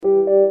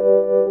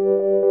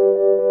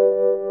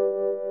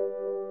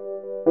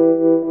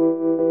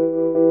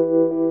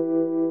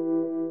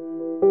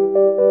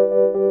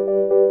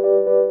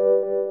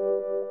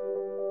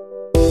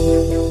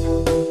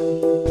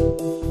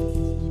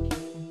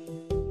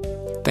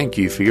Thank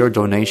you for your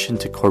donation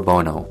to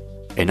Corbono,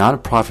 a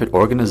non-profit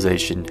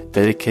organization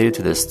dedicated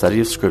to the study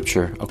of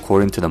Scripture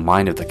according to the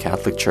mind of the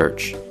Catholic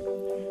Church.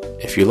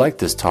 If you like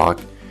this talk,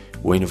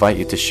 we invite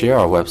you to share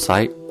our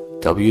website,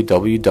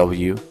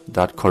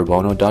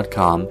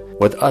 www.corbono.com,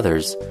 with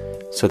others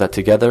so that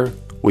together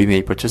we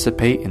may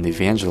participate in the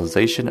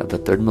evangelization of the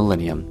third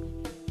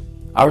millennium.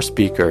 Our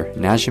speaker,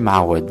 Najim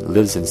Awad,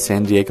 lives in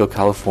San Diego,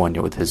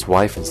 California with his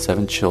wife and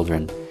 7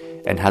 children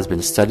and has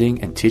been studying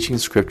and teaching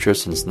Scripture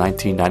since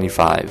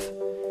 1995.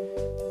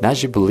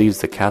 Najim believes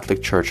the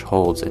Catholic Church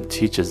holds and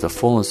teaches the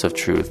fullness of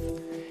truth,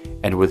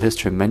 and with his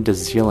tremendous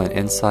zeal and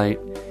insight,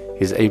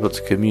 he is able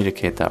to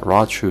communicate that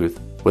raw truth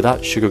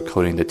without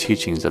sugarcoating the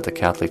teachings of the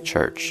Catholic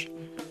Church.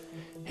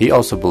 He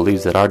also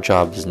believes that our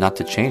job is not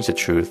to change the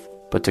truth,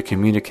 but to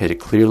communicate it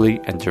clearly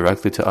and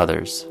directly to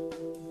others.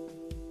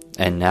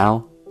 And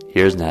now,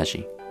 here's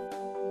Najim.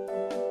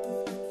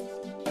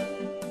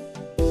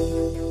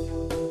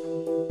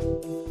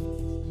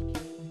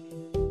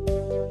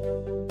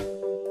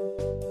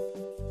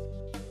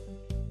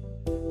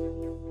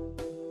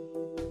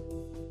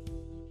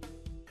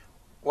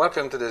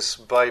 Welcome to this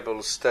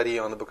Bible study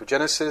on the book of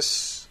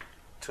Genesis.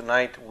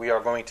 Tonight we are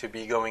going to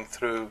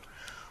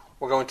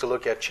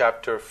look at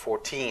chapter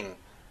 14,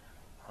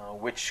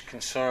 which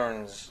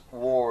concerns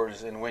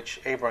wars in which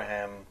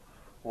Abraham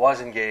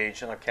was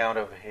engaged on account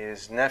of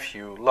his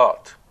nephew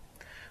Lot.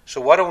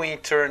 So why don't we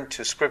turn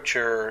to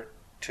Scripture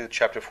to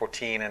chapter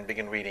 14 and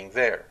begin reading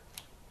there.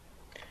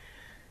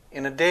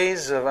 In the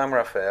days of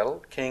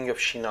Amraphel, king of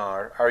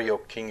Shinar,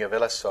 Arioch, king of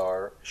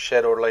Elasar,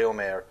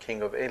 Chedorlaomer,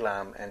 king of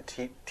Elam, and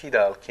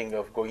Tidal, king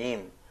of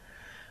Goyim.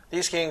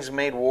 These kings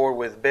made war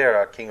with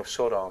Bera, king of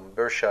Sodom,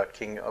 Birsha,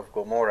 king of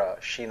Gomorrah,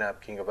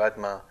 Shinab, king of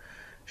Admah,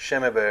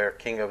 Shemeber,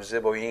 king of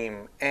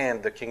Zeboim,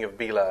 and the king of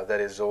Bela, that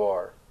is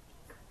Zoar.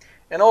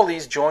 And all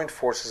these joined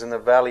forces in the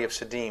valley of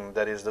Siddim,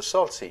 that is the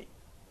Salt Sea.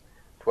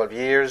 12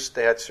 years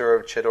they had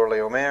served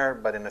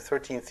Chedorlaomer, but in the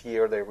 13th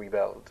year they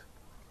rebelled.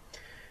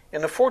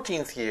 In the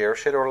 14th year,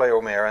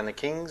 Chedorlaomer and the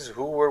kings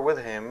who were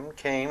with him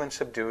came and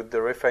subdued the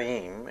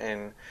Rephaim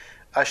and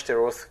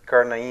Ashtaroth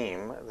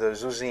Karnaim, the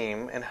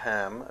Zuzim and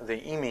Ham,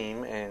 the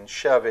Emim and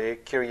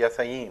Shaveh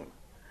Kiriathaim,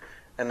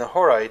 and the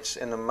Horites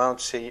in their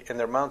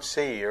Mount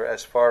Seir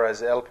as far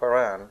as El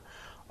Paran,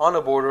 on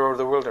the border of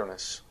the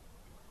wilderness.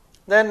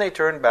 Then they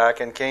turned back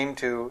and came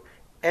to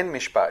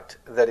En-Mishpat,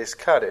 that is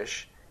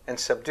Kadesh, and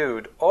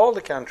subdued all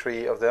the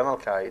country of the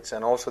Amalekites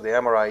and also the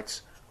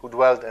Amorites who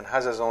dwelt in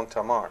Hazazon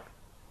Tamar.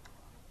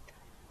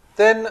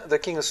 Then the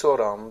king of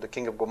Sodom, the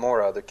king of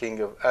Gomorrah, the king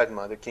of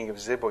Admah, the king of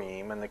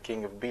Zeboim, and the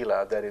king of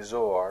Bela, that is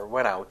Zoar,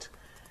 went out,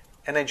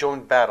 and they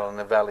joined battle in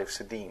the valley of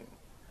Siddim.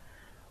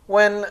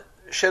 When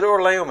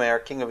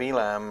Chedorlaomer, king of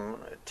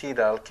Elam,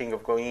 Tidal, king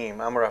of Goyim,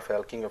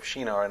 Amraphel, king of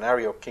Shinar, and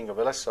Arioch, king of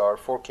Elasar,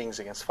 4 kings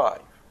against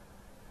 5.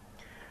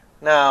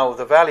 Now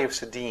the valley of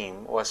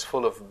Siddim was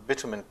full of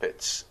bitumen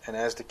pits, and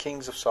as the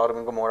kings of Sodom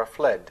and Gomorrah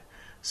fled,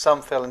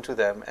 some fell into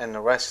them, and the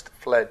rest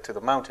fled to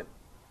the mountain.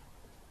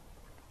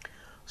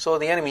 So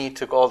the enemy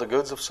took all the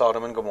goods of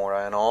Sodom and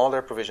Gomorrah and all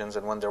their provisions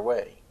and went their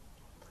way.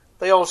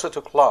 They also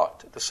took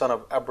Lot, the son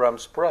of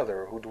Abram's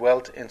brother, who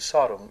dwelt in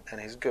Sodom,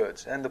 and his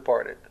goods, and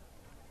departed.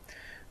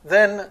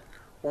 Then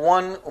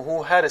one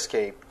who had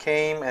escaped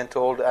came and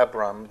told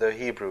Abram the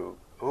Hebrew,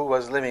 who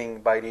was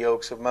living by the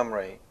oaks of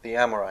Mamre, the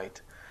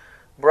Amorite,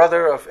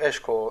 brother of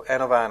Eshcol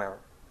and of Aner.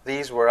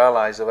 These were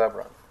allies of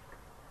Abram.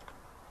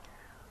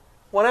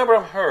 When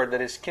Abram heard that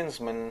his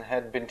kinsman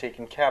had been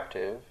taken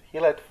captive, he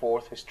led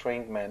forth his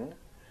trained men,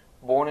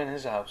 born in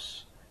his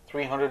house,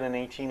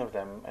 318 of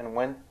them, and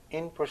went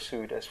in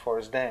pursuit as far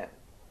as Dan.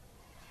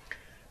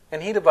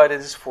 And he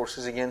divided his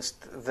forces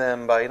against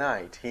them by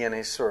night, he and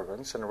his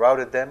servants, and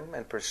routed them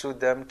and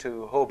pursued them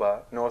to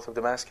Hobah, north of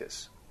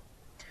Damascus.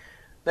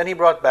 Then he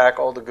brought back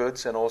all the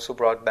goods, and also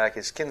brought back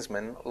his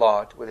kinsman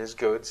Lot with his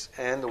goods,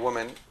 and the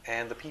women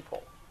and the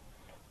people.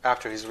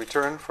 After his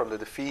return from the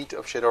defeat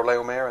of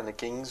Chedorlaomer and the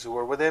kings who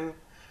were with him,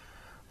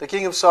 the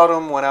king of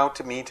Sodom went out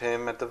to meet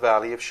him at the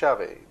valley of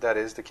Shaveh, that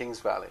is, the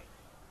king's valley.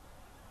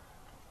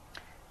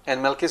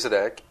 And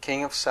Melchizedek,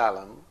 king of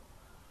Salem,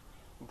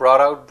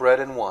 brought out bread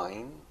and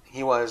wine.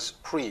 He was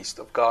priest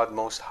of God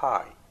Most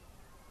High.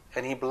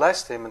 And he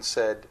blessed him and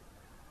said,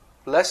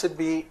 Blessed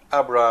be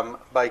Abram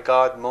by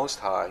God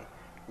Most High,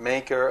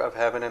 maker of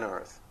heaven and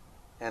earth.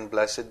 And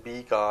blessed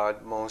be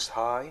God Most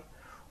High,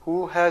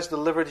 who has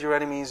delivered your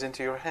enemies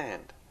into your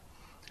hand.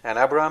 And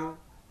Abram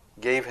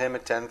gave him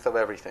 1/10 of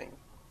everything.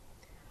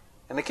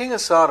 And the king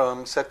of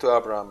Sodom said to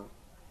Abram,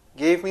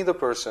 Give me the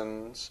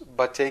persons,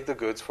 but take the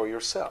goods for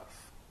yourself.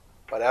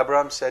 But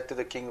Abram said to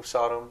the king of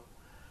Sodom,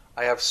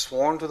 I have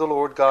sworn to the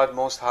Lord God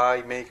Most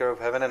High, maker of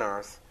heaven and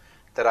earth,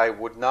 that I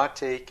would not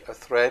take a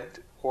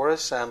thread or a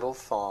sandal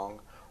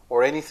thong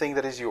or anything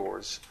that is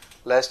yours,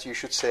 lest you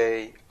should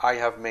say, I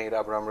have made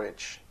Abram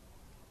rich.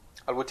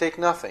 I would take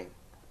nothing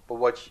but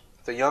what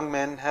the young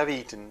men have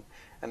eaten,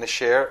 and the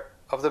share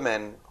of the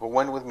men who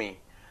went with me.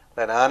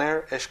 Let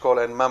Aner, Eshcol,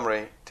 and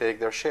Mamre take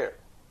their share.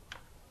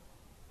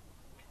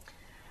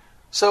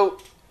 So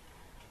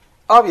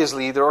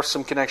obviously, there are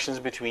some connections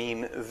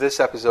between this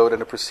episode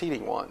and the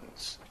preceding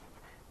ones.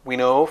 We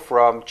know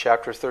from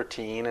chapter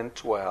 13 and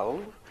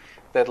 12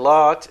 that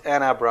Lot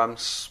and Abram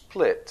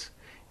split,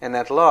 and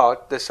that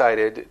Lot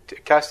decided to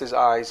cast his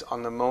eyes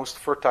on the most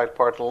fertile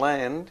part of the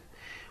land,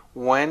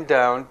 went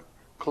down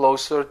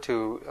closer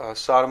to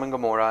Sodom and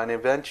Gomorrah, and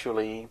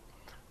eventually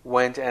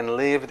went and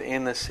lived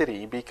in the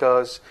city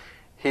because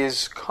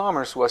his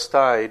commerce was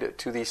tied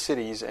to these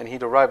cities and he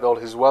derived all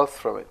his wealth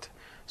from it.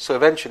 So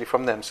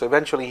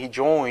eventually he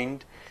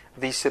joined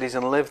these cities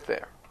and lived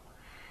there.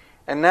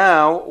 And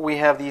now we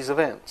have these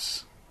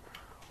events.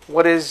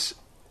 What is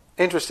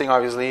interesting,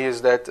 obviously,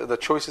 is that the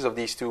choices of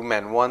these two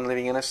men, one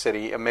living in a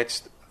city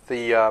amidst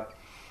the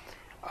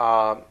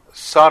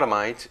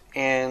Sodomite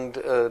and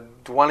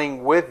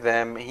dwelling with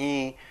them,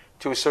 he,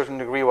 to a certain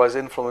degree, was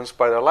influenced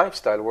by their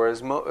lifestyle,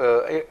 whereas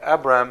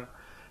Abram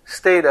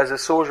stayed as a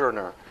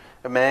sojourner,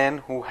 a man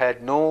who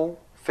had no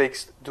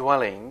fixed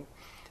dwelling,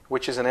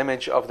 which is an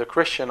image of the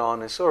Christian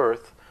on this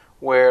earth,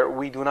 where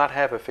we do not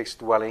have a fixed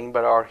dwelling,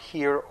 but are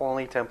here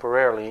only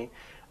temporarily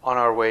on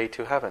our way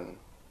to heaven.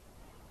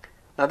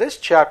 Now, this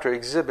chapter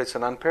exhibits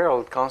an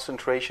unparalleled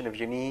concentration of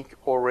unique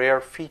or rare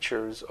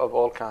features of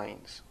all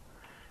kinds.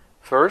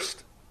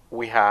 First,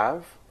 we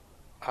have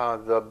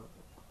a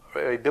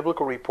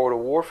biblical report of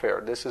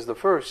warfare. This is the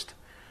first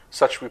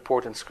such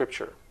report in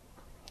Scripture.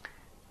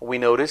 We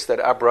notice that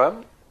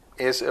Abram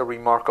is a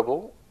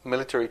remarkable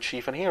military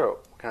chief and hero.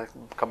 We're going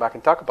to come back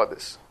and talk about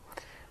this.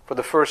 For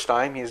the first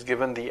time, he is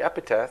given the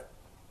epithet,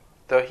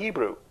 the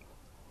Hebrew.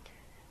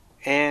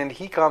 And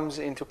he comes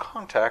into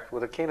contact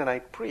with a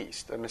Canaanite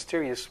priest, a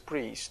mysterious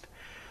priest,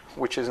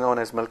 which is known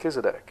as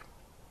Melchizedek.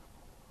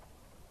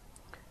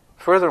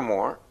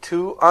 Furthermore,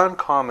 two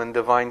uncommon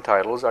divine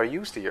titles are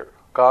used here,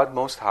 God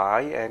Most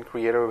High and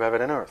Creator of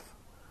Heaven and Earth.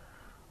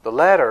 The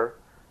latter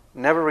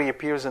never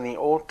reappears in the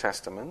Old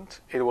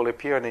Testament. It will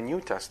appear in the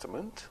New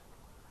Testament,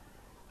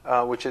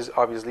 which is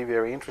obviously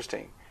very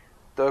interesting.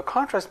 The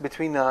contrast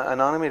between the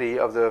anonymity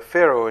of the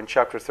Pharaoh in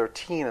chapter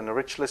 13 and the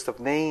rich list of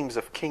names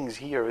of kings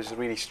here is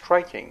really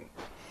striking.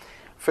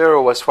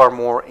 Pharaoh was far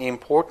more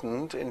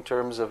important in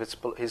terms of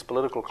his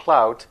political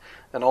clout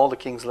than all the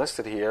kings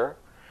listed here,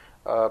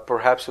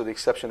 perhaps with the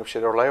exception of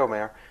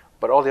Chedorlaomer,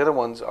 but all the other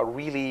ones are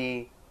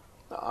really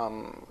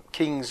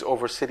kings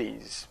over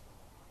cities.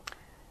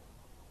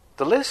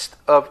 The list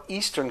of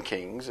Eastern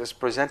kings is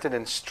presented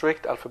in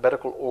strict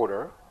alphabetical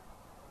order,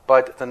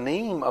 but the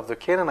name of the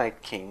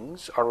Canaanite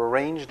kings are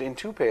arranged in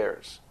two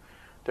pairs.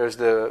 There's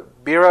the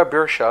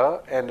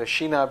Bera-Birsha and the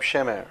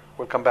Shinab-Shember.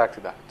 We'll come back to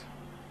that.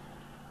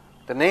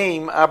 The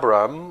name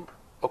Abram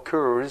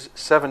occurs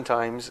 7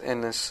 times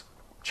in this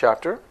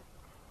chapter,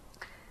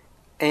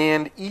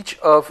 and each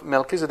of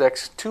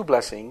Melchizedek's 2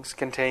 blessings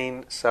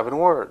contain 7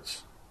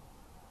 words.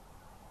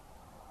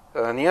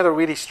 And the other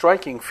really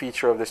striking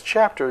feature of this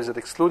chapter is that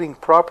excluding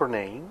proper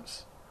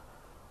names,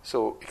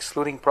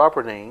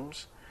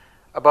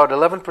 about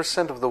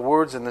 11% of the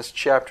words in this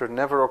chapter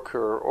never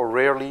occur, or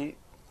rarely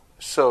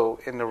so,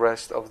 in the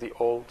rest of the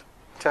Old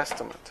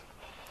Testament.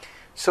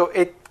 So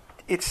it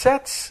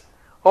sets,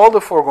 all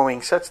the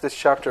foregoing sets this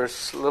chapter a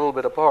little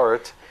bit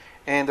apart,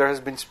 and there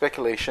has been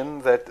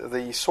speculation that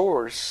the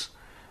source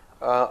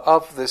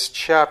of this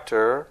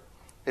chapter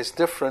is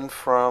different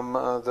from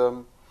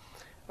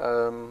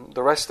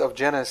the rest of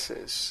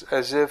Genesis,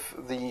 as if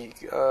the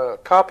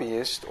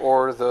copyist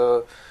or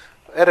the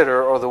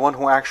editor or the one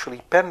who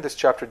actually penned this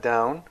chapter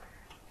down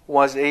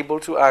was able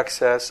to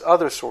access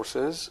other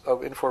sources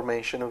of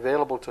information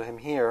available to him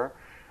here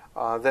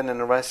than in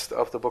the rest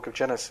of the book of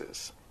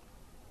Genesis.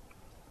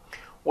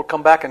 We'll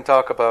come back and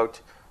talk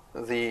about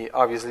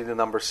obviously the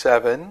number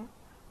 7,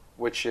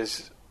 which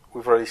is,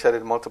 we've already said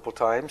it multiple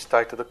times,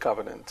 tied to the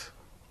covenant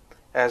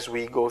as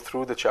we go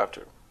through the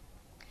chapter.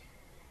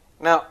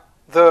 Now,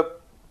 the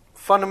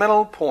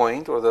fundamental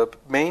point, or the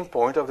main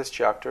point of this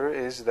chapter,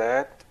 is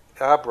that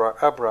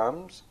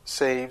Abram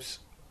saves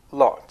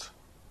Lot.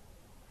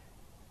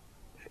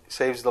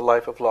 Saves the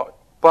life of Lot.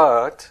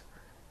 But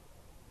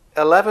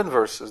 11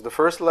 verses, the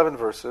first 11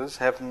 verses,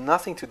 have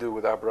nothing to do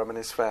with Abram and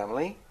his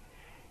family,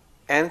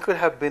 and could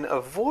have been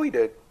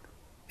avoided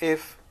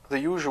if the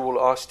usual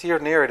austere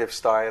narrative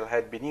style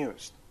had been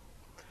used.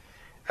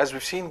 As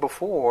we've seen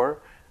before,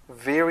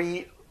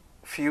 very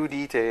few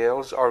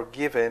details are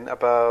given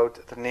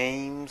about the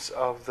names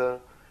of the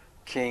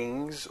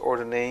kings or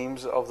the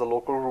names of the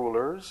local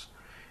rulers,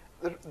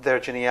 their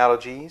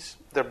genealogies,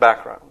 their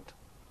background.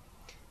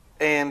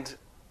 And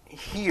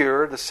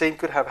here, the same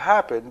could have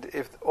happened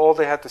if all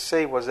they had to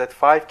say was that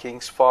 5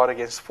 kings fought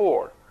against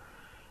 4.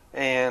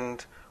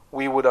 And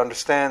we would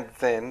understand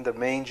then the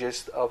main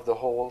gist of the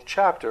whole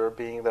chapter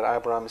being that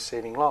Abram is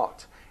saving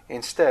Lot.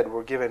 Instead,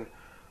 we're given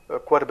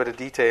quite a bit of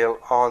detail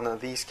on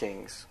these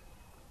kings.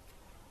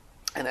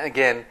 And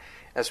again,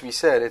 as we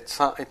said,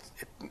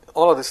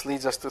 all of this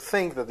leads us to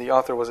think that the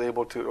author was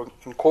able to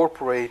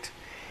incorporate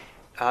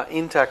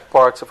intact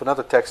parts of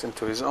another text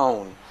into his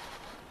own.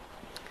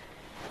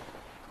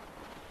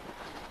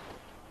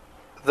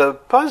 The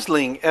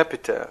puzzling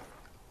epithet,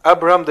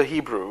 Abram the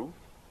Hebrew,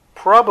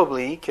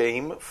 probably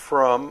came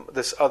from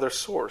this other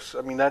source.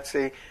 I mean, that's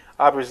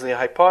obviously a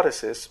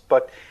hypothesis,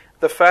 but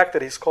the fact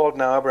that he's called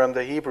now Abram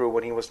the Hebrew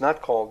when he was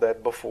not called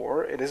that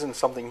before, it isn't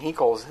something he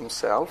calls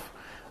himself.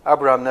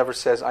 Abram never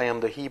says, I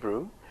am the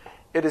Hebrew.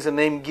 It is a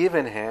name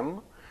given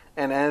him,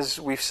 and as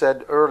we've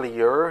said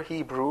earlier,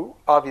 Hebrew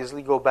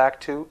obviously go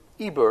back to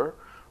Eber,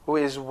 who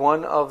is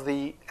one of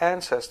the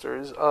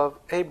ancestors of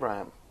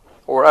Abraham,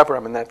 or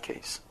Abram in that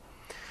case.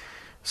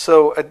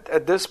 So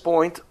at this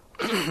point,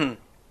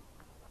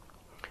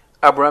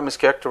 Abram is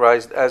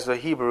characterized as a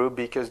Hebrew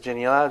because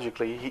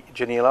genealogically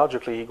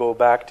he goes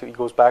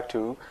back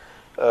to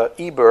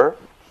Eber,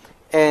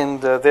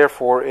 and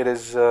therefore it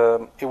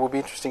will be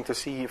interesting to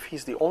see if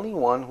he's the only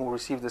one who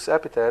received this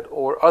epithet,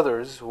 or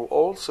others who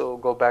also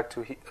go back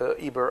to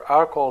Eber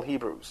are called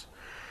Hebrews,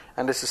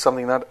 and this is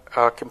something not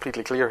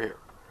completely clear here.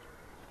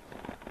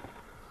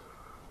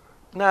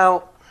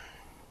 Now,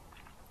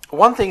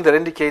 one thing that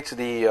indicates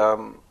the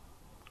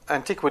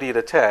antiquity of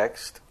the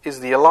text is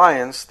the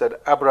alliance that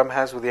Abram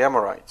has with the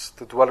Amorites,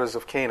 the dwellers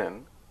of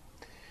Canaan,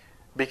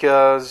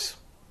 because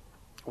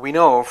we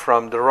know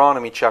from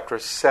Deuteronomy chapter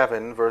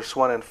 7, verse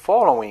 1 and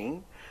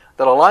following,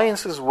 that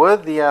alliances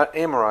with the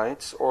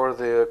Amorites, or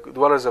the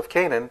dwellers of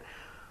Canaan,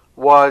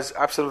 was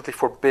absolutely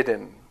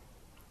forbidden.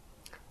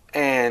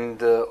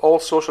 And all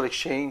social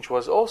exchange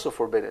was also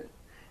forbidden.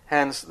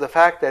 Hence, the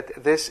fact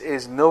that this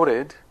is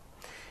noted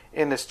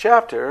in this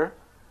chapter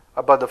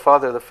about the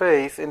father of the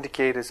faith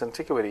indicate its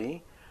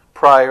antiquity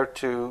prior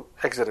to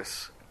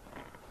Exodus.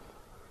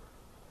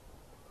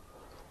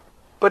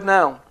 But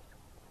now,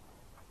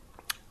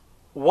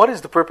 what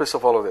is the purpose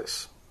of all of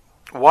this?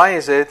 Why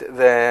is it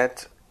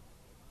that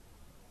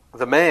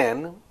the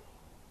man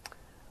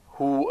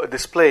who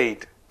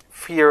displayed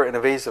fear and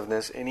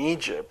evasiveness in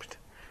Egypt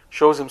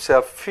shows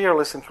himself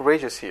fearless and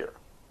courageous here?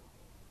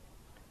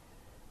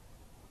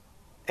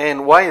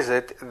 And why is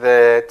it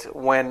that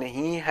when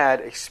he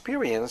had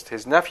experienced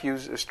his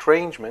nephew's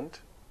estrangement,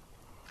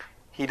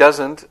 he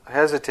doesn't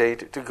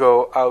hesitate to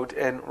go out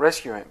and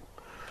rescue him?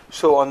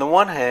 So on the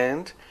one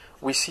hand,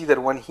 we see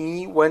that when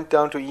he went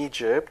down to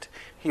Egypt,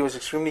 he was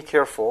extremely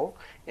careful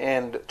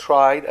and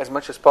tried as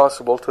much as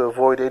possible to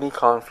avoid any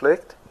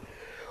conflict.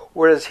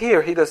 Whereas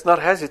here, he does not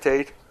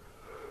hesitate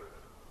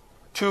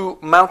to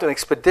mount an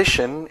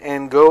expedition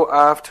and go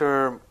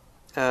after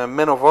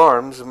men of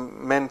arms,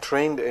 men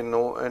trained in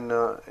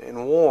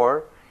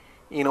war,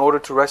 in order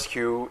to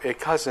rescue a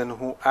cousin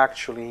who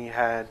actually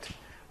had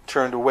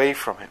turned away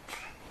from him.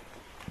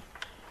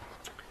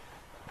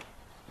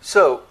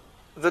 So,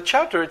 the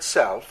chapter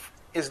itself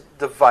is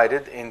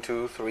divided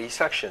into 3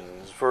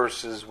 sections.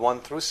 Verses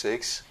 1 through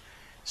 6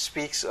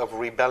 speaks of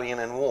rebellion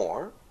and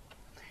war.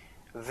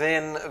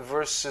 Then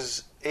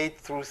verses 8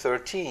 through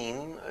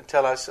 13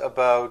 tell us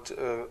about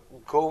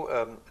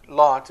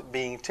Lot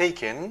being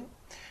taken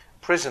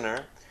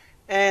prisoner,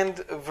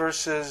 and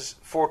verses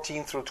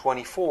 14 through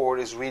 24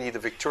 is really the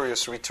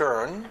victorious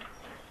return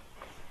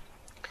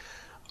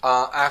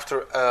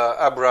after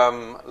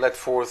Abram led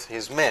forth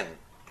his men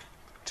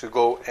to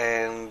go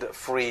and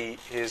free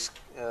his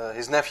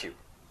nephew.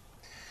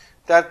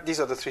 These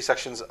are the 3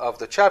 sections of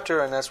the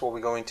chapter, and that's what we're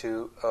going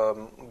to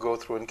go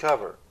through and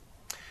cover.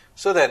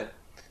 So then,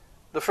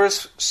 the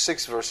first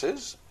 6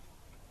 verses,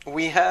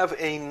 we have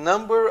a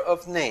number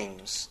of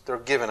names that are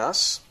given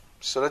us.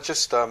 So let's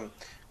just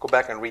go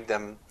back and read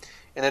them.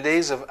 In the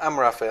days of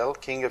Amraphel,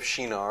 king of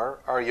Shinar,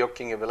 Arioch,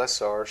 king of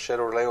Elasar,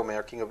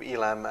 Chedorlaomer, king of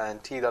Elam,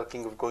 and Tidal,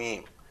 king of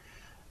Goyim.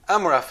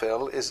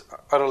 Amraphel is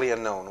utterly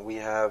unknown. We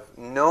have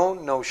no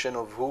notion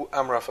of who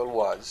Amraphel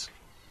was.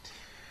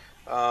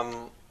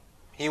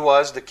 He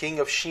was the king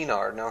of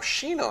Shinar. Now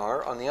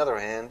Shinar, on the other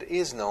hand,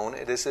 is known.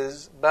 This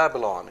is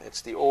Babylon.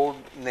 It's the old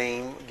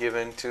name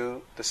given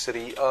to the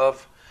city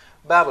of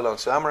Babylon.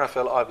 So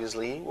Amraphel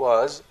obviously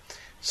was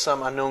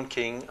some unknown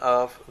king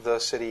of the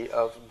city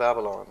of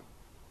Babylon.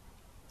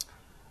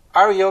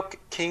 Arioch,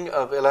 king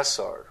of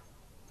Elasar.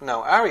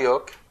 Now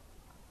Arioch,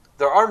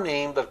 there are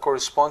names that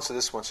correspond to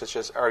this one, such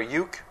as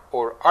Ariuk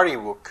or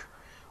Ariwuk,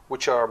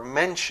 which are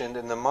mentioned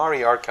in the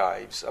Mari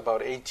archives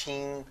about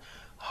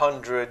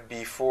 1800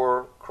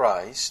 before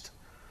Christ.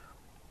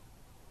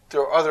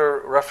 There are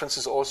other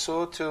references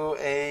also to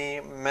a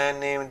man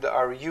named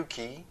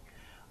Ariuki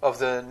of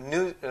the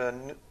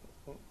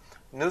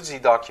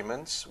Nuzi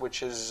documents,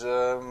 which is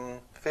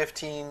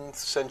 15th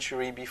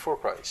century before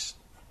Christ.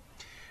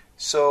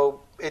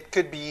 So it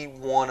could be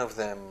one of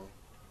them.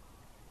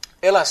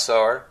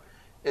 Elasar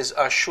is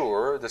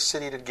Ashur, the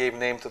city that gave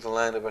name to the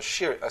land of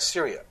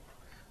Assyria.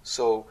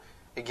 So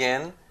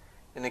again,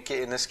 in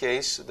this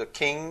case, the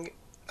king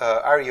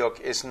Arioch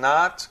is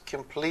not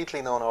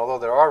completely known, although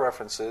there are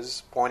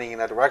references pointing in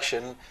that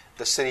direction.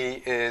 The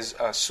city is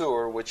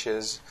Assur, which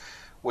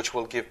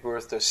will give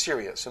birth to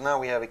Assyria. So now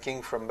we have a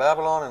king from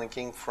Babylon and a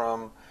king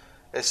from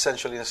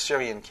essentially an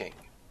Assyrian king.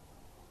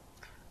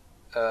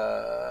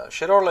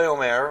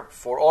 Chedorlaomer,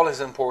 for all his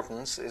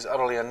importance, is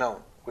utterly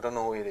unknown. We don't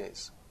know who it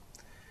is.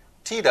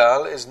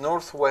 Tidal is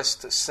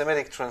northwest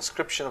Semitic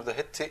transcription of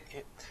the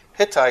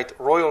Hittite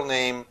royal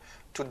name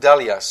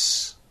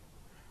Tudalias.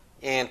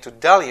 and to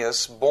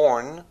Dalius,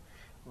 born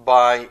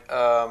by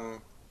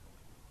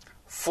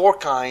 4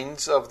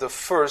 kinds of the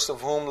first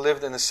of whom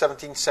lived in the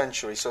 17th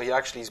century. So he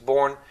actually is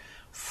born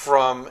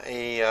from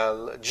a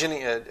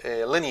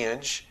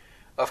lineage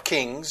of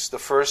kings, the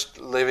first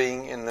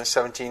living in the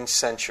 17th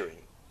century.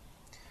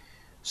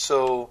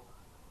 So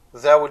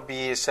that would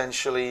be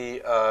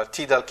essentially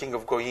Tidal, king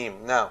of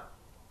Goyim. Now,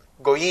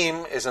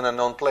 Goyim is an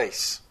unknown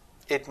place.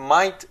 It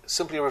might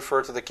simply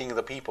refer to the king of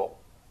the people.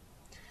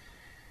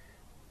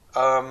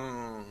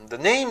 The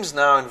names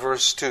now in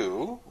verse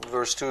 2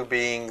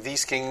 being,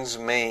 these kings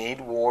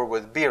made war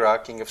with Bera,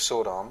 king of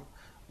Sodom,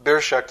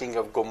 Birsha, king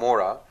of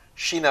Gomorrah,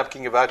 Shinab,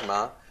 king of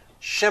Admah,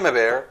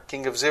 Shember,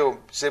 king of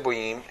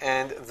Zeboim,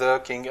 and the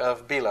king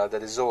of Bela,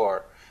 that is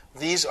Zoar.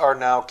 These are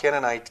now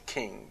Canaanite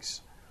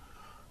kings.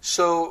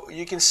 So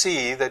you can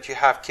see that you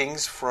have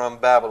kings from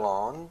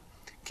Babylon,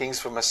 kings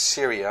from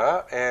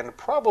Assyria, and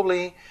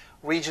probably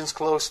regions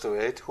close to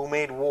it who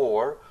made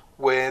war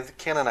with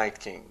Canaanite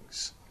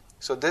kings.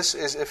 So this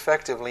is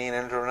effectively an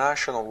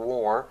international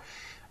war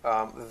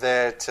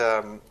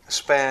that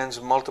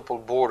spans multiple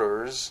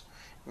borders,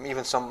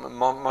 even some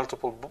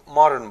multiple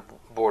modern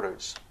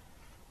borders.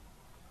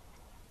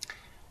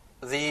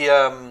 So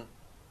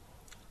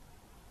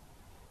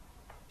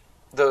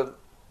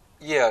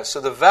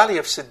the Valley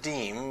of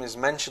Siddim is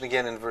mentioned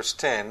again in verse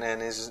 10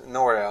 and is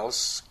nowhere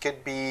else.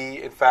 Could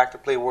be, in fact, a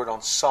play word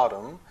on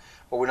Sodom,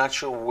 but we're not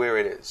sure where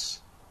it is.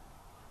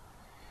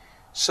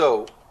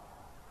 So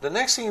the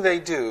next thing they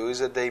do is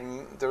that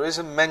there is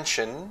a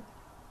mention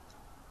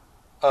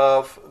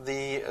of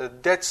the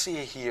Dead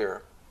Sea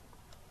here,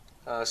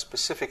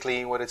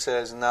 specifically what it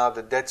says now,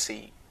 the Dead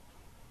Sea,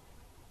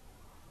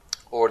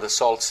 or the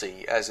Salt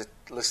Sea, as it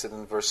listed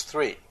in verse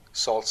 3,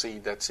 Salt Sea,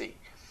 Dead Sea.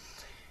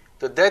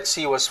 The Dead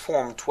Sea was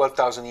formed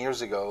 12,000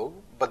 years ago,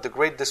 but the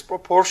great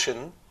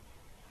disproportion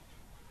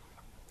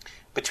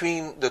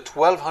between the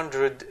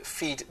 1,200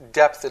 feet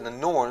depth in the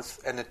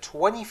north and the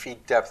 20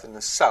 feet depth in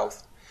the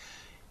south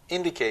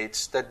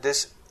indicates that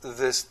this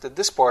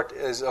part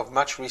is of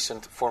much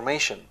recent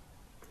formation.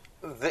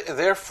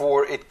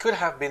 Therefore, it could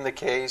have been the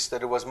case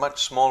that it was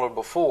much smaller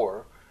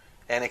before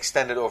and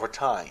extended over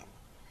time.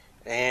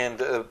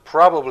 And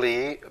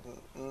probably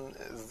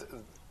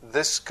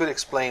this could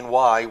explain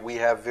why we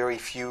have very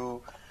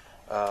few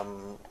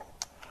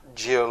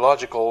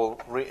geological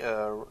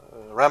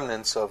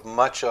remnants of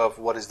much of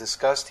what is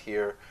discussed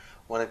here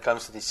when it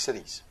comes to these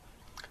cities.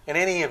 In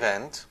any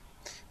event,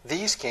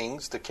 these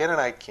kings, the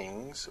Canaanite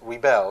kings,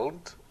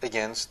 rebelled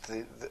against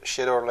the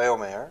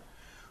Chedorlaomer,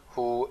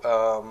 who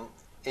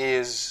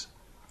is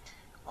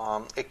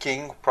a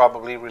king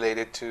probably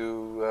related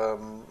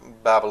to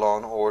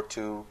Babylon or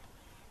to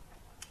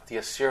the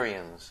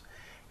Assyrians.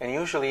 And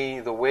usually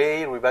the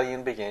way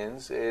rebellion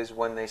begins is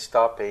when they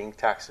stop paying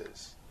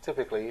taxes.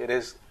 Typically it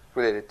is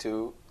related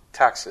to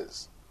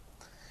taxes.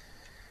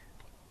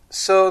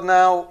 So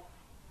now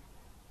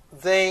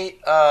they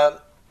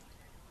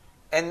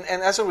and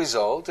as a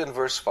result, in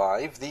verse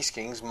 5, these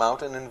kings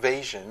mount an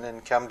invasion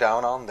and come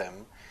down on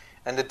them.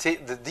 And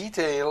the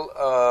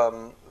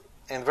detail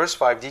in verse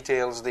 5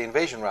 details the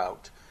invasion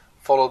route,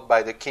 followed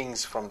by the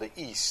kings from the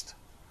east.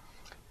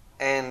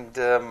 And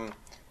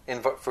in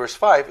verse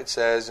 5 it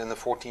says, in the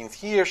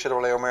 14th year,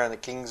 Chedorlaomer and the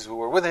kings who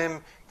were with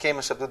him came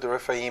and subdued the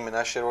Rephaim and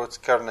Asherot,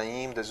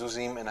 Karnaim, the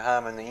Zuzim, and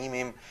Ham, and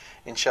Naimim,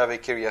 in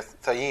Shaveh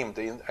Kiriathaim.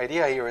 The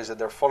idea here is that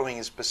they're following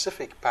a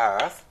specific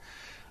path,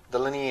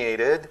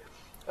 delineated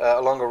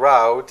along a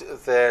route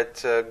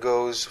that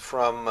goes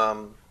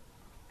from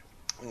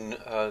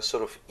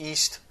sort of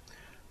east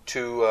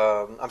to,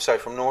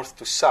 from north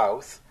to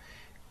south,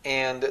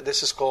 and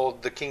this is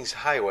called the King's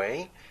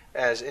Highway,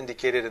 as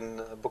indicated in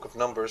the book of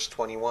Numbers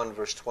 21,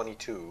 verse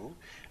 22,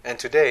 and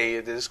today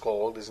it is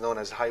known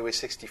as Highway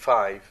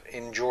 65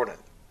 in Jordan.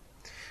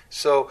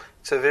 So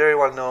it's a very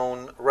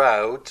well-known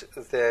route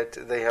that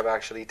they have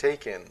actually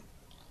taken.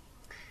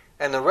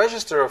 And the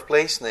register of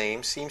place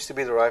names seems to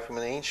be derived from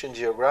an ancient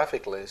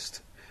geographic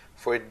list,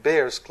 for it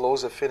bears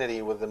close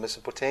affinity with the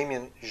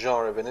Mesopotamian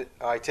genre of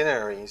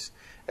itineraries,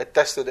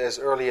 attested as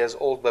early as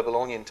Old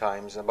Babylonian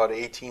times, about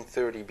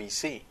 1830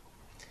 BC.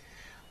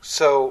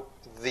 So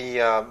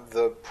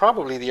it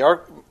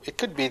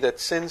could be that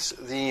since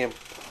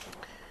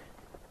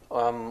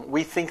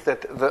we think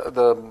that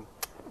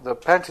the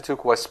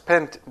Pentateuch was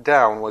penned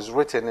down, was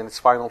written in its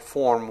final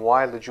form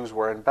while the Jews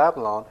were in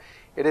Babylon,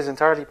 it is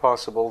entirely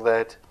possible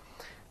that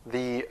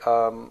the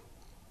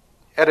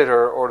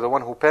editor or the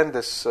one who penned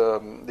this,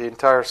 the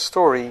entire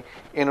story,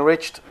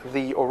 enriched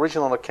the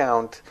original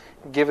account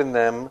given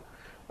them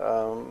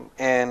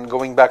and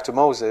going back to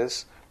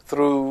Moses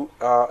through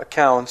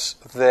accounts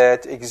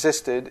that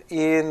existed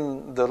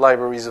in the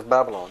libraries of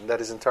Babylon.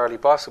 That is entirely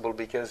possible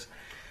because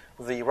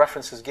the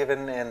references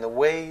given and the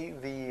way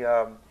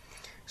the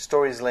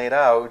story is laid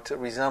out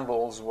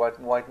resembles what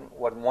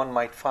one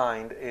might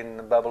find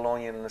in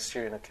Babylonian and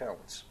Assyrian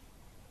accounts.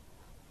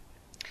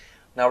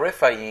 Now,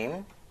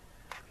 Rephaim,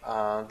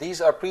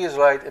 these are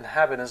pre-Israelite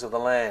inhabitants of the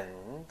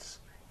lands,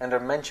 and are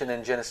mentioned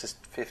in Genesis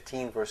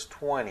 15, verse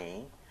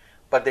 20,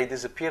 but they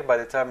disappeared by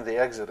the time of the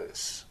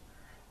Exodus.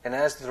 And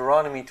as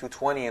Deuteronomy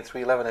 2:20 and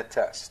 3:11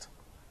 attest.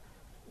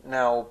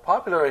 Now,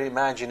 popular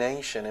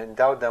imagination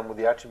endowed them with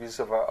the attributes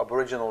of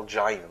aboriginal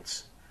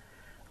giants.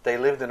 They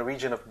lived in the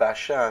region of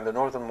Bashan, the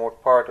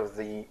northernmost part of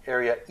the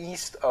area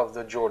east of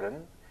the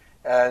Jordan,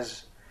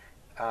 as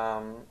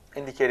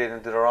indicated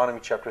in Deuteronomy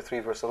chapter 3,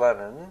 verse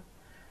 11.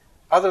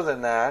 Other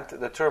than that,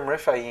 the term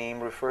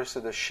Rephaim refers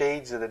to the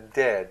shades of the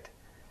dead,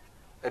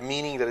 a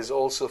meaning that is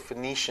also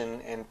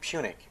Phoenician and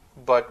Punic.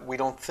 But we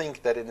don't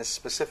think that in this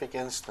specific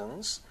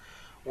instance,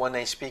 when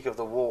they speak of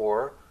the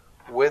war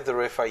with the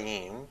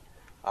Rephaim,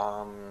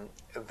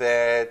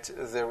 that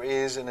there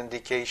is an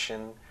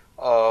indication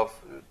of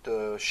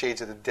the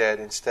shades of the dead.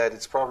 Instead,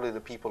 it's probably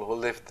the people who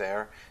lived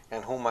there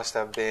and who must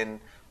have been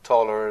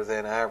taller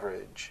than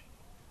average.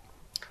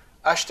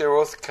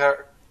 Ashtaroth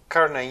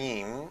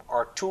Karnaim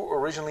are two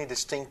originally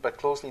distinct but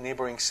closely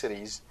neighboring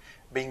cities,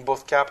 being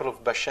both capital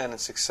of Bashan in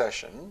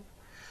succession.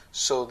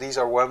 So these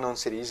are well-known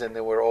cities, and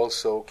they were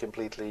also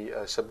completely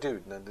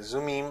subdued. Now, the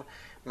Zumim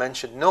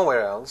mentioned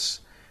nowhere else,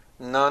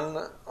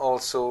 none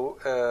also,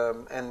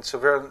 and so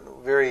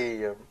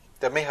very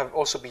that may have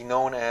also been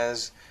known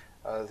as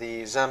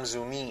the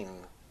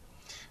Zamzumin,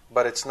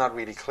 but it's not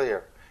really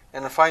clear.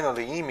 And then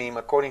finally, the Emim,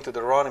 according to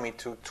Deuteronomy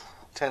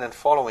 2:10 and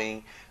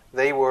following,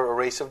 they were a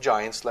race of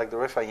giants like the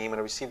Rephaim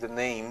and received a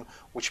name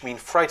which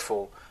means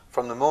frightful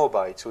from the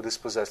Moabites who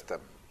dispossessed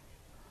them.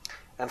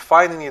 And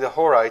finally, the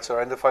Horites are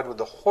identified with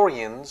the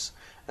Horians,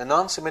 a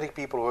non-Semitic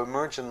people who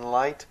emerged in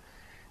light,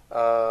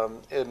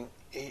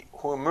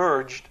 who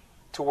emerged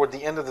toward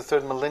the end of the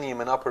 3rd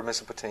millennium in Upper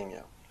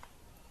Mesopotamia.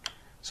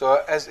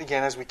 So, as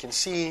we can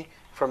see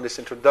from this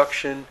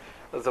introduction,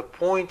 the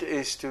point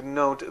is to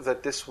note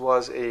that this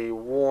was a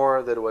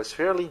war that was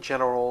fairly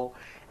general,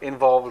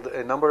 involved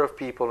a number of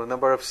people, a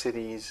number of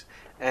cities,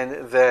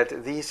 and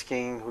that these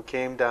kings who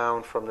came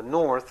down from the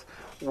north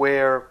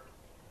were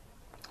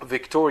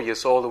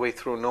victorious all the way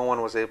through. No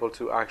one was able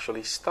to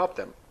actually stop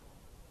them.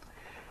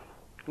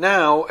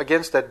 Now,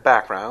 against that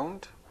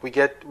background, we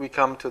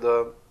come to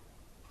the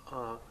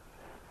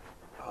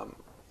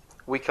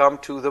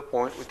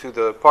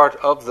part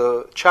of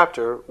the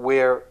chapter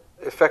where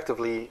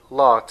effectively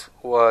Lot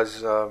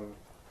was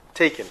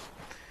taken.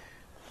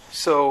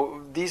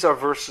 So these are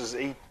verses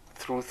 8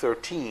 through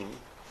 13.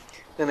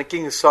 Then the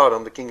king of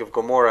Sodom, the king of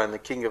Gomorrah, and the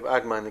king of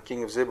Admah, and the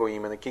king of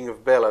Zeboim, and the king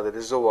of Bela, that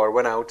is Zoar,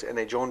 went out, and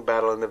they joined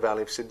battle in the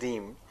valley of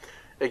Siddim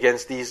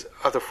against these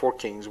other 4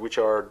 kings, which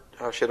are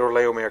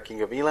Chedorlaomer,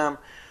 king of Elam,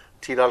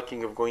 Tidal,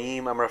 king of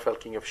Goyim, Amraphel,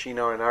 king of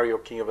Shinar, and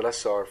Arioch, king of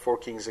Elasar, 4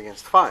 kings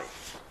against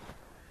 5.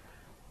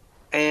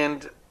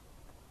 And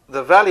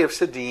the valley of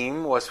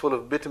Siddim was full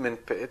of bitumen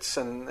pits,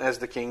 and as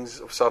the kings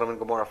of Sodom and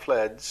Gomorrah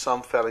fled,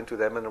 some fell into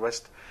them, and the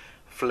rest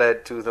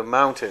fled to the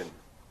mountain.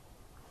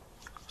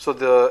 So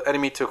the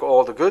enemy took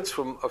all the goods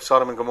of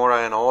Sodom and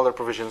Gomorrah and all their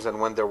provisions and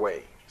went their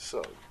way.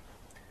 So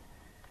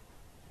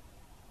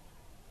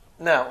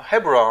now,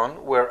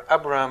 Hebron, where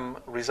Abram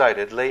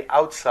resided, lay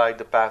outside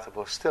the path of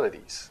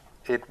hostilities.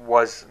 It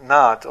was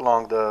not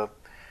along the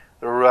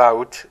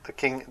route,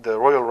 the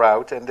royal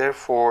route, and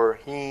therefore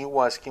he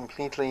was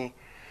completely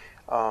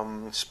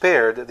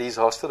spared these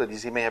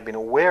hostilities. He may have been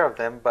aware of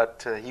them,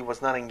 but he was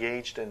not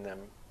engaged in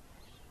them.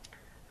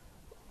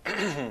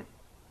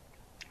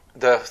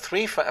 The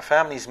 3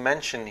 families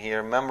mentioned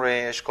here, Mamre,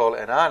 Eshcol,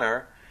 and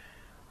Aner,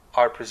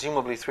 are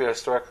presumably 3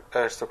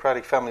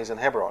 aristocratic families in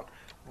Hebron.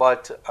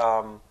 But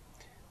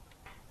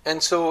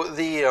and so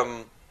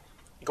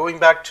going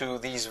back to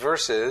these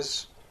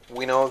verses,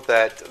 we know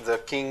that the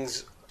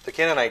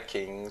Canaanite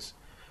kings,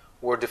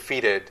 were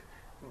defeated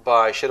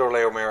by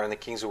Chedorlaomer and the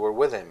kings who were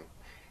with him,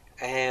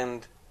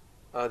 and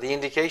the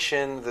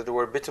indication that there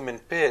were bitumen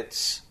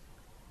pits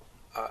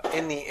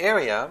in the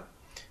area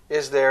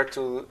is there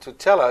to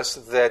tell us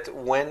that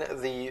when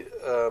the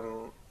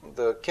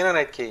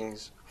Canaanite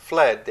kings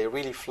fled, they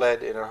really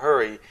fled in a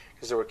hurry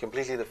because they were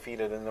completely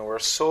defeated, and they were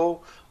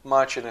so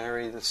much in a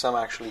hurry that some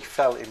actually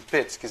fell in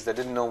pits because they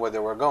didn't know where they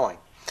were going.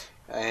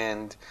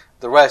 And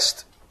the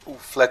rest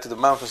fled to the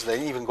mountains. They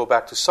didn't even go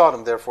back to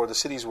Sodom. Therefore, the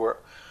cities were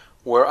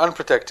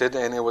unprotected,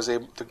 and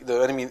the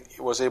enemy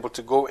was able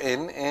to go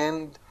in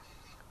and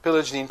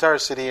pillage the entire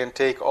city and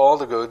take all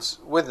the goods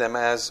with them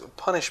as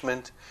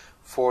punishment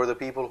for the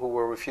people who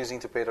were refusing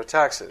to pay their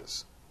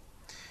taxes.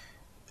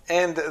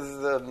 And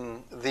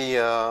the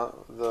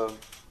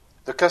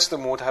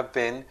custom would have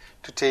been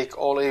to take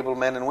all able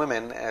men and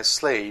women as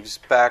slaves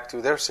back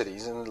to their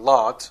cities, and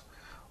Lot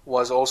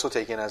was also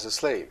taken as a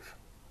slave.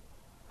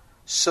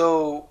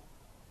 So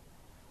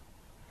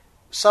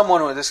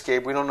someone who had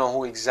escaped, we don't know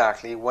who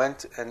exactly,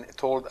 went and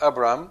told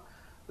Abram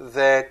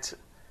that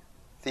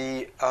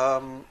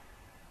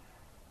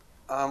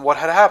what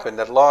had happened,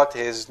 that Lot,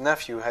 his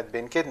nephew, had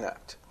been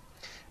kidnapped.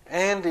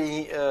 And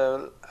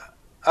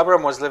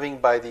Abram was living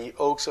by the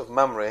oaks of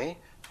Mamre,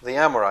 the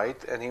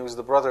Amorite, and he was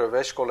the brother of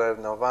Eshcol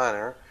and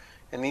Aner,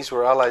 and these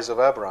were allies of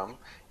Abram.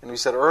 And we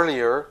said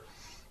earlier,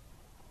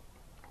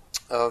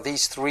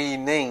 these 3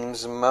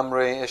 names,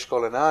 Mamre,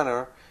 Eshcol, and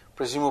Aner,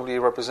 presumably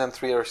represent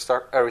 3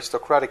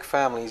 aristocratic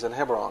families in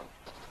Hebron.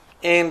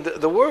 And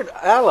the word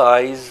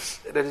allies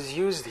that is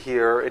used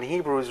here in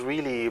Hebrew is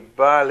really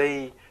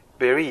Bale-Berit,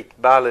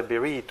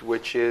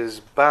 which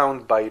is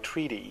bound by a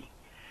treaty.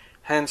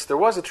 Hence, there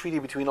was a treaty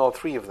between all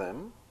three of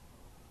them.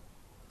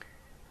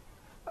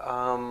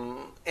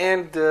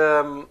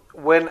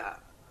 When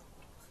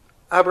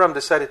Abram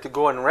decided to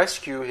go and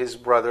rescue his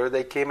brother,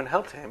 they came and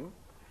helped him.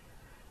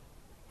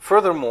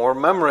 Furthermore,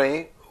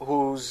 Mamre,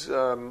 who's,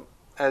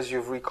 as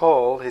you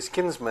recall, his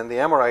kinsman, the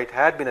Amorite,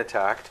 had been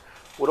attacked,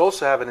 would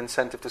also have an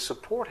incentive to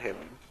support him.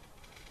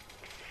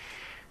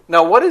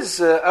 Now, what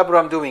is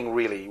Abram doing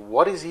really?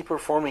 What is he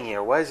performing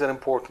here? Why is that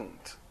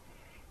important?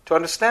 To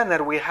understand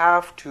that, we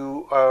have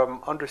to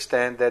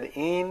understand that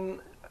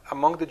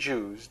among the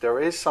Jews, there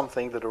is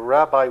something that a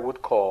rabbi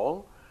would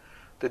call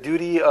the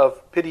duty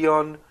of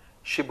Pidyon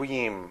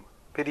Shibuyim,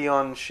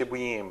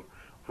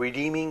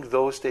 redeeming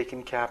those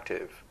taken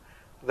captive.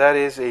 That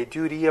is a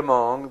duty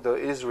among the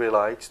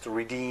Israelites to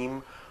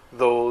redeem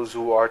those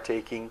who are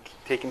taken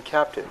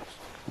captive.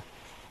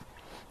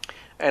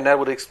 And that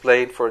would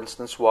explain, for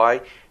instance,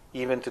 why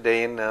even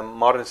today in the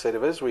modern state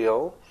of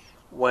Israel,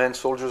 when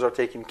soldiers are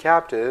taken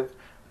captive,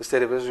 the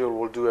state of Israel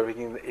will do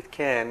everything it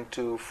can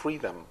to free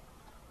them.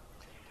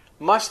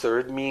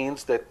 Mustard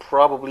means that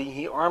probably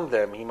he armed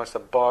them. He must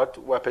have bought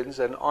weapons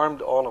and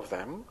armed all of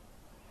them.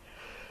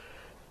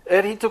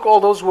 And he took all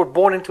those who were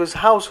born into his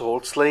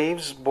household,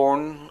 slaves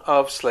born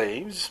of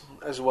slaves,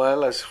 as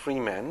well as free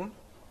men.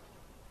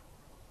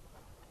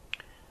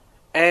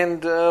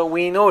 And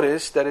we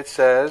notice that it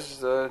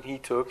says he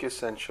took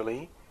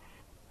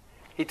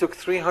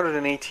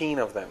 318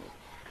 of them.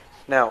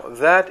 Now,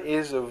 that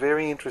is a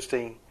very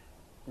interesting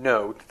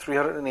note,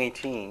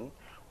 318.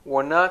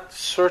 We're not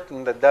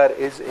certain that that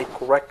is a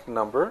correct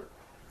number.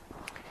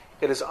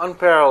 It is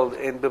unparalleled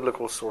in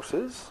biblical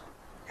sources.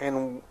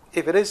 And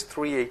if it is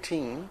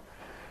 318,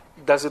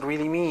 does it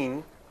really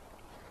mean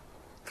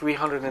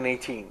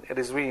 318? It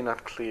is really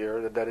not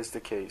clear that that is the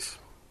case.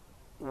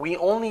 We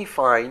only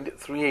find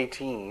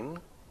 318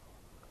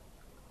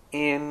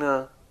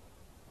 in,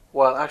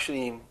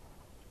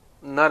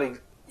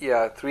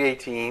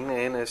 318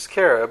 in a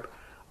scarab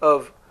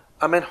of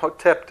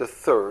Amenhotep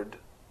III.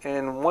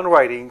 And one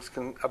writing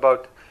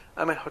about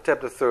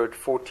Amenhotep III,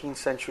 14th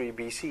century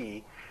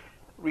BC,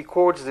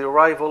 records the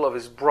arrival of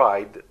his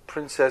bride,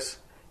 Princess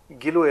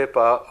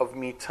Giluepa of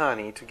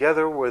Mitanni,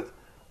 together with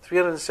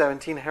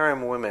 317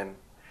 harem women,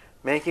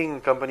 making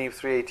a company of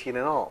 318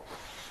 in all.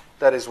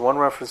 That is one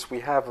reference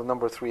we have of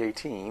number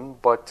 318,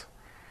 but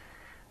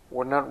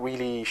we're not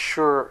really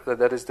sure that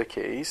that is the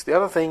case. The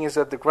other thing is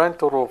that the grand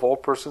total of all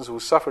persons who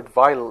suffered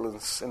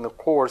violence in the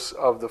course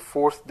of the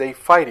fourth day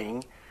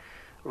fighting,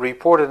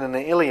 reported in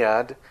the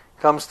Iliad,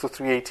 comes to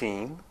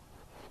 318.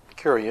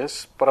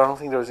 Curious, but I don't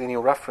think there's any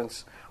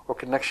reference or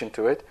connection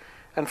to it.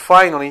 And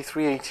finally,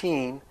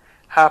 318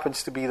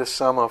 happens to be the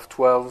sum of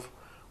 12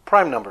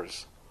 prime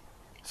numbers.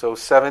 So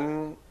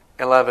 7,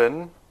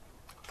 11,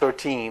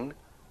 13,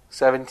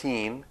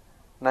 17,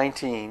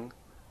 19,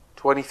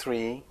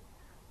 23,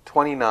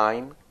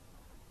 29,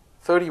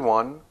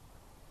 31,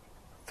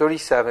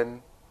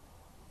 37,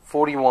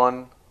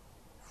 41,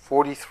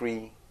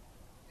 43,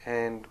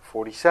 and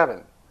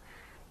 47.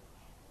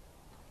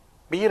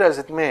 Be it as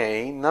it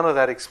may, none of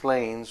that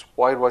explains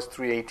why it was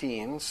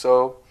 318,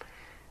 so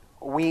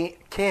we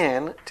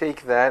can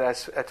take that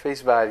as at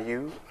face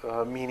value,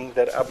 meaning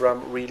that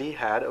Abram really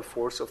had a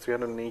force of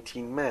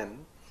 318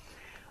 men.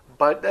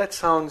 But that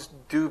sounds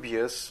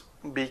dubious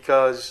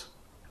because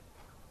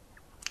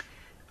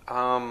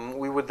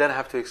we would then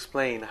have to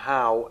explain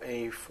how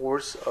a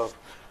force of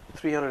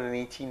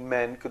 318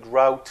 men could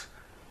rout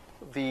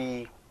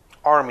the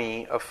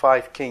army of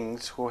 5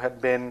 kings who had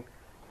been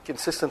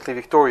consistently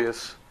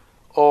victorious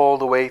all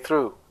the way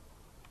through.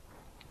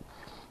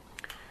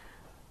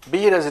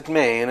 Be it as it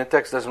may, and the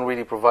text doesn't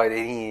really provide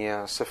any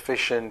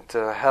sufficient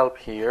help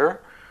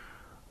here,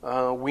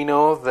 we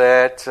know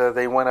that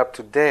they went up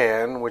to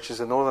Dan, which is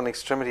the northern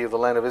extremity of the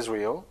land of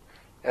Israel,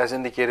 as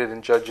indicated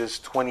in Judges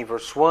 20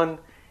 verse 1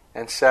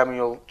 and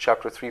Samuel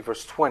chapter 3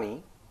 verse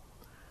 20,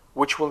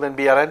 which will then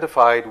be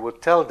identified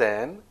with Tel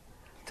Dan,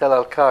 Tel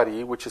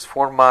Al-Kari, which is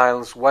 4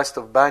 miles west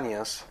of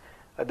Banias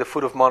at the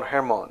foot of Mount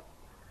Hermon.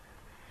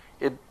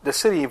 The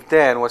city of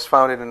Dan was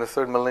founded in the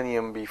 3rd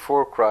millennium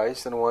before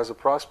Christ and was a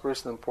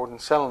prosperous and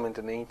important settlement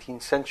in the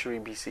 18th century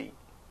BC.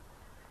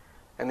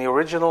 And the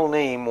original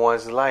name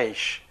was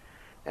Laish,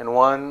 and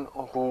one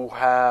would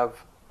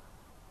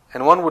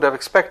have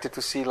expected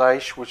to see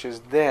Laish, which is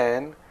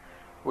Dan,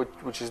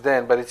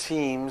 but it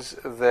seems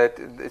that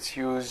its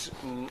use.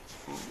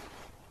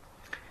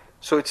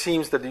 So it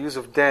seems that the use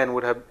of Dan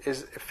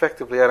is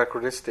effectively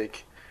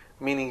anachronistic,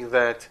 meaning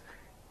that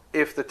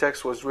if the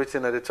text was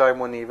written at a time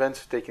when the events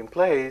had taken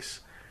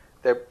place,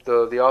 that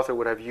the author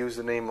would have used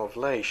the name of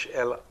Laish,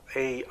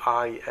 L-A-I-S-H.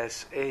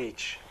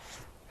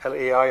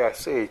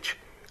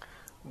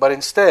 But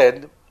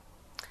instead,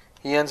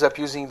 he ends up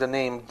using the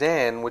name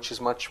Dan, which is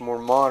much more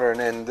modern,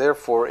 and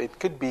therefore it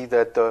could be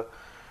that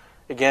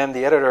Again,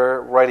 the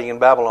editor writing in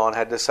Babylon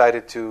had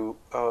decided to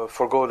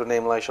forego the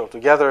name Laish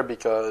altogether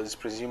because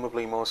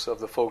presumably most of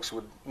the folks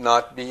would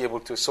not be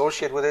able to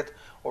associate with it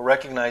or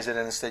recognize it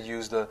and instead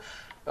use a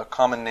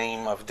common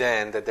name of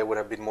Dan that they would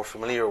have been more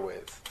familiar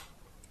with.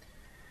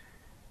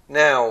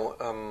 Now,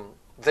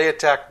 they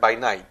attacked by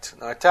night.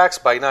 Now, attacks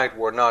by night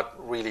were not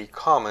really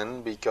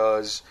common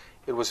because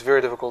it was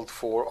very difficult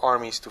for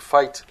armies to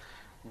fight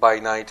by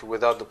night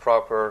without the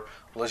proper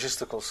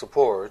logistical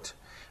support.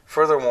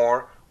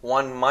 Furthermore,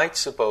 one might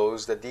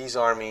suppose that these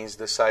armies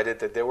decided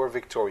that they were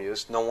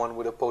victorious, no one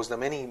would oppose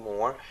them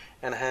anymore,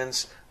 and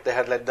hence they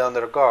had let down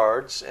their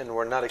guards and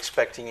were not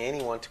expecting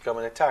anyone to come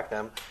and attack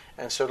them,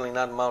 and certainly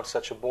not mount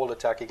such a bold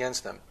attack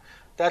against them.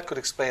 That could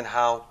explain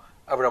how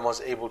Abram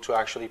was able to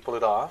actually pull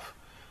it off.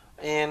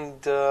 And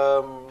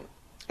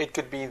it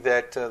could be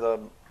that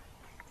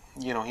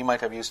he might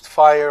have used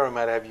fire, or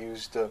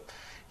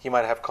he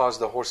might have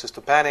caused the horses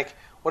to panic.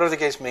 Whatever the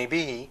case may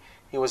be,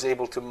 he was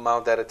able to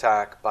mount that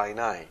attack by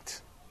night.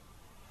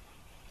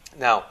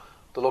 Now,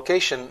 the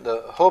location,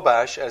 the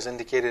Hobash, as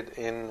indicated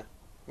in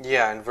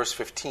verse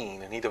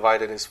 15, and he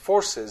divided his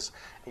forces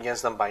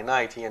against them by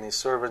night, he and his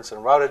servants,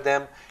 and routed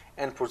them,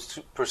 and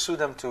pursued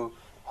them to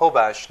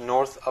Hobash,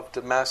 north of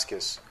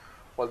Damascus.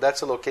 Well,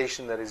 that's a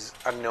location that is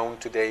unknown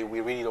today. We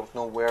really don't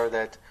know where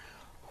that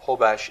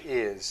Hobash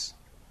is.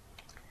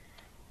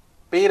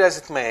 Be it as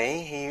it may,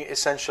 he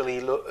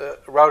essentially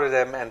routed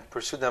them and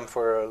pursued them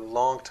for a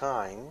long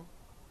time.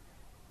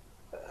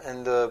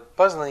 And the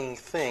puzzling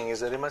thing is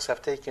that it must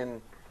have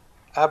taken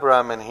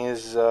Abram and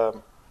his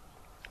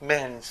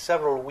men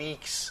several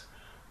weeks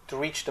to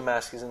reach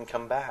Damascus and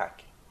come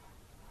back.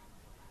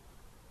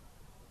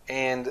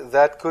 And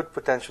that could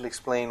potentially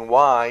explain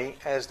why,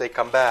 as they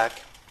come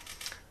back,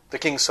 the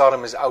king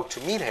Sodom is out to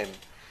meet him.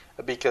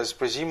 Because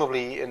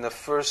presumably in the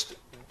first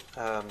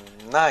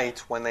night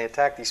when they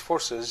attacked these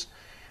forces,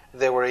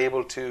 they were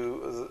able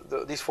to,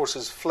 these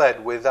forces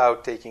fled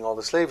without taking all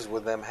the slaves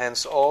with them.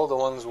 Hence, all the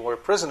ones who were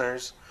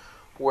prisoners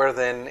were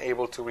then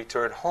able to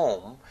return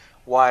home,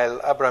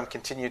 while Abram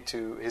continued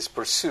to his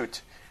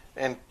pursuit.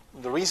 And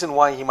the reason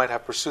why he might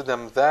have pursued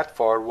them that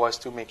far was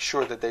to make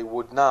sure that they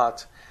would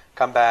not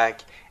come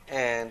back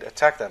and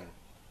attack them.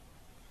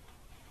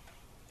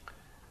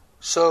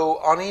 So,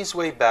 on his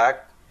way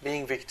back,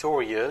 being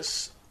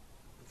victorious,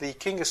 the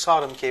king of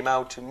Sodom came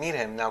out to meet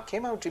him. Now,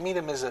 came out to meet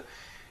him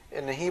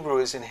in the Hebrew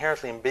is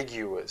inherently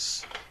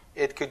ambiguous.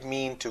 It could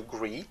mean to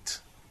greet,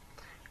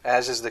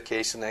 as is the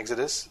case in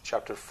Exodus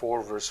chapter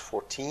 4, verse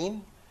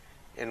 14,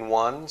 in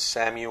 1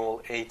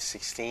 Samuel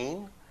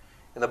 8:16,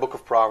 in the book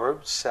of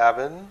Proverbs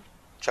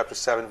chapter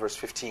 7, verse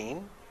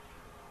 15,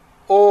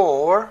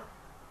 or,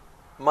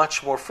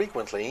 much more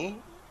frequently,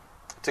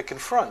 to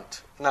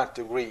confront, not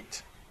to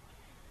greet,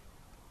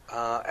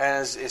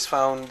 as is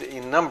found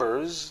in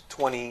Numbers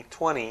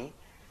 20:20,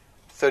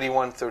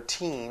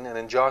 31:13, and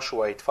in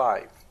Joshua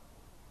 8:5.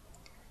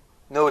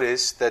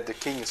 Notice that the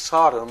king of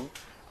Sodom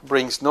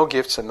brings no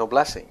gifts and no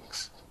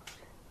blessings.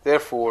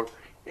 Therefore,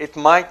 it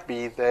might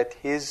be that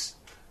his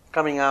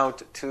coming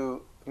out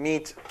to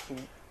meet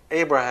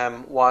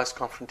Abraham was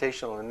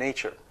confrontational in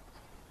nature.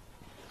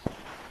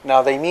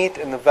 Now, they meet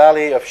in the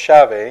valley of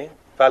Shaveh,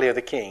 Valley of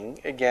the King.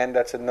 Again,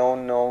 that's not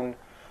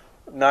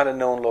a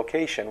known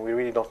location. We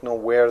really don't know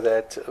where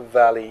that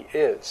valley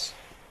is.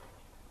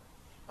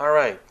 All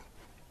right.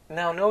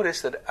 Now,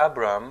 notice that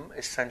Abram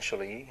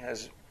essentially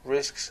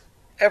risks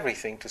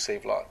everything to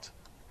save Lot.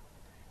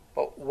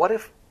 But what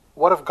if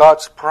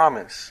God's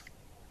promise?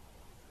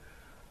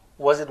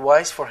 Was it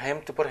wise for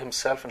him to put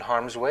himself in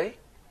harm's way?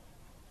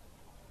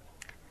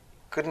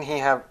 Couldn't he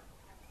have,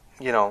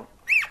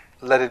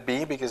 let it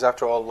be? Because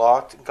after all,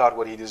 Lot got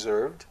what he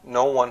deserved.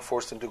 No one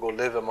forced him to go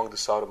live among the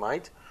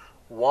Sodomites.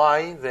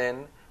 Why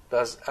then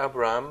does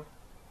Abram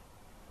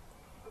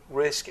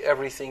risk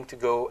everything to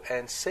go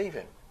and save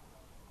him?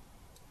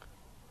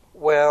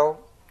 Well,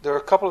 there are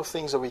a couple of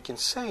things that we can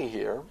say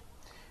here.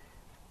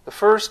 The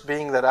first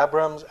being that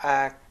Abram's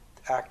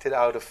acted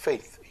out of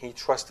faith. He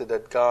trusted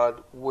that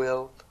God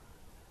will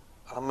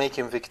make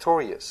him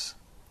victorious.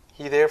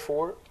 He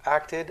therefore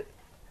acted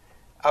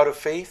out of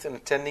faith and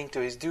attending to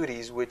his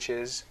duties, which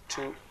is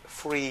to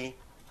free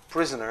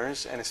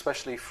prisoners, and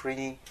especially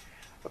free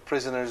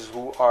prisoners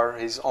who are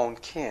his own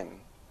kin.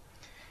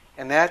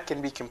 And that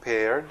can be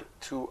compared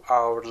to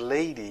Our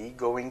Lady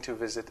going to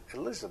visit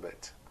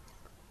Elizabeth.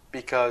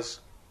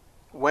 Because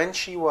when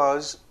she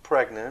was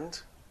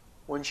pregnant,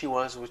 when she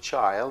was with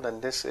child,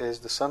 and this is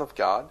the Son of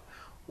God,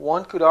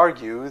 one could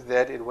argue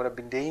that it would have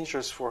been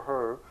dangerous for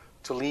her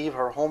to leave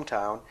her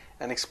hometown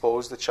and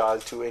expose the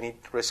child to any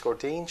risk or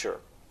danger.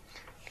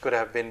 It could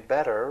have been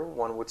better,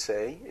 one would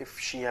say, if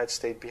she had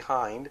stayed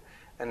behind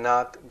and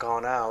not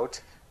gone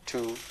out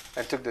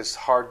and took this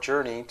hard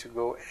journey to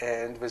go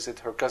and visit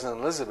her cousin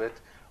Elizabeth,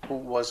 who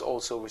was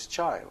also with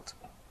child.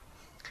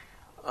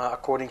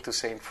 According to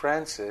St.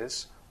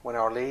 Francis, when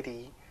Our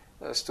Lady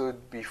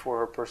stood before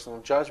her personal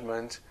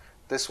judgment,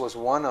 this was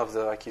one of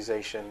the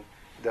accusations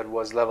that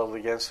was leveled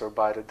against her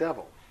by the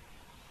devil.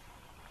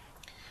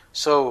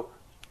 So,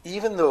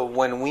 even though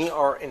when we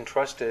are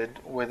entrusted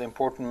with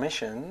important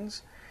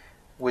missions,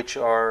 which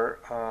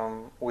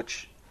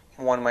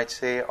one might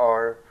say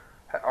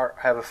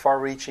have a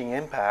far-reaching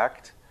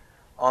impact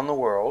on the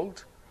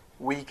world,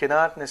 we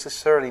cannot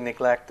necessarily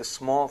neglect the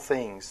small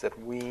things that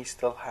we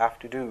still have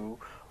to do,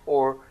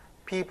 or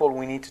people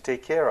we need to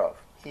take care of,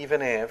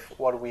 even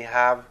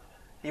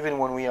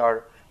when we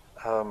are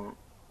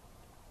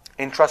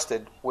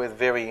entrusted with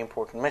very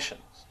important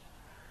missions.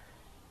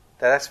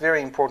 That's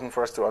very important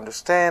for us to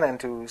understand and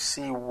to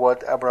see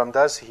what Abram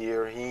does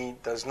here. He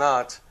does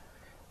not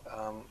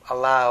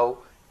allow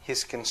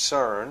his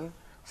concern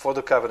for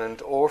the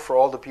covenant or for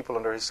all the people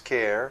under his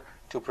care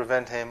to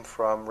prevent him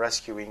from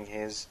rescuing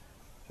his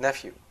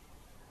nephew.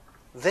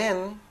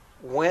 Then,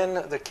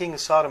 when the king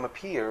of Sodom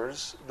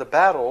appears, the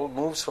battle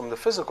moves from the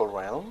physical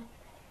realm,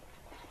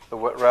 the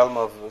realm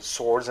of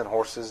swords and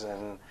horses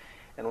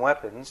and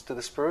weapons, to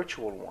the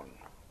spiritual one.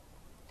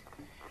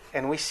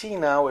 And we see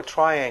now a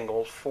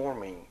triangle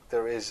forming.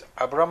 There is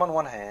Abram on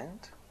one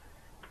hand,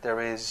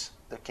 there is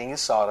the king of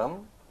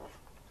Sodom,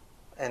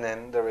 and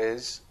then there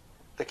is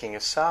the king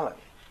of Salem.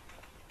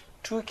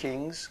 Two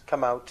kings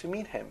come out to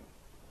meet him.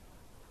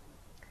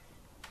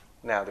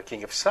 Now the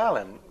king of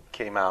Salem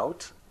came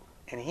out,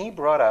 and he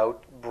brought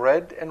out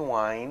bread and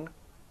wine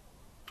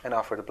and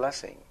offered a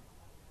blessing.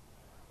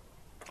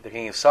 The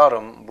king of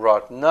Sodom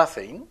brought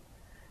nothing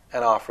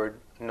and offered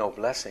no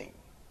blessing.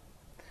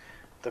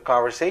 The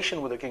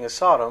conversation with the king of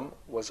Sodom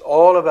was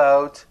all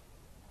about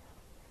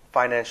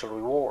financial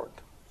reward.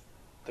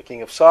 The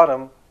king of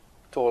Sodom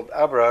told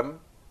Abram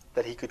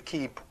that he could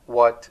keep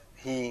what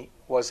he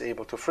was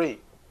able to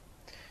free,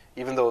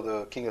 even though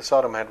the king of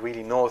Sodom had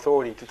really no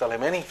authority to tell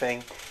him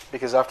anything,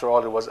 because after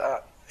all it was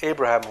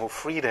Abraham who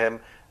freed him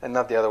and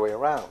not the other way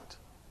around.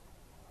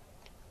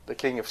 The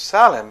king of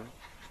Salem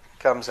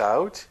comes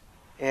out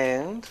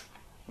and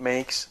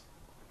makes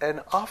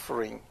an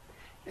offering.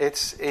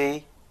 It's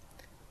a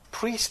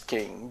priest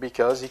king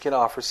because he can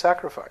offer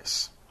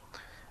sacrifice.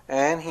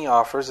 And he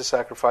offers a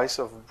sacrifice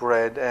of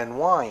bread and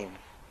wine.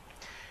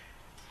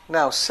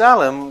 Now,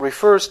 Salem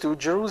refers to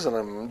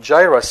Jerusalem,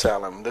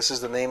 Jerusalem. This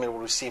is the name it will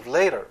receive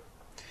later.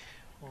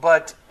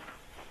 But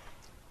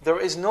there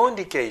is no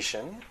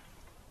indication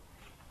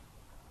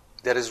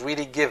that is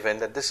really given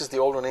that this is the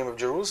older name of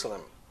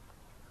Jerusalem.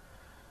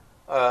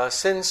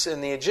 Since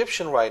in the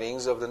Egyptian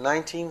writings of the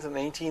 19th and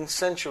 18th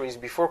centuries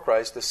before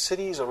Christ, the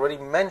city is already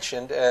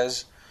mentioned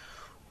as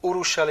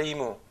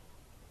Urushallimu,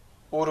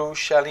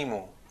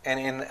 and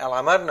in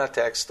Al-Amarna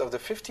text of the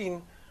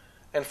 15th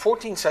and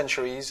 14th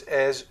centuries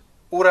as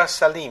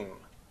Urasalim.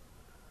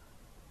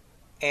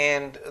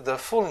 And the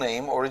full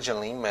name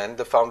originally meant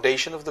the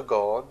foundation of the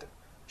god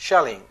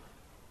Shalim.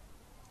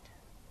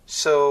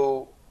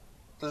 So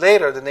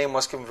later the name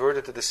was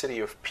converted to the city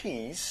of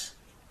peace,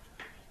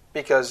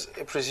 because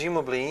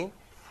presumably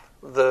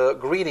the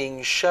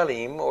greeting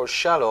Shalim or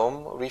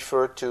Shalom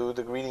referred to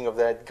the greeting of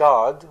that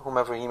God,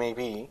 whomever he may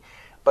be,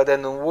 but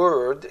then the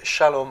word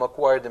Shalom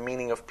acquired the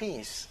meaning of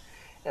peace,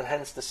 and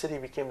hence the city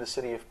became the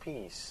city of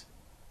peace.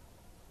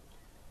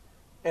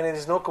 And it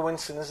is no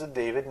coincidence that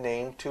David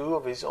named two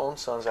of his own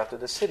sons after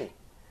the city,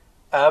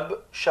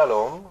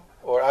 Absalom,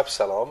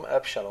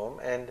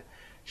 and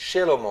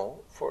Shelomo,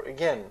 for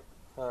again,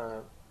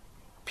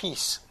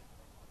 peace.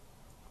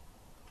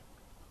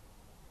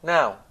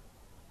 Now,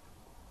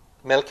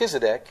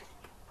 Melchizedek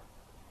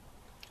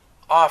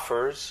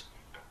offers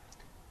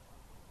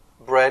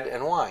bread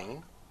and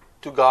wine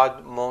to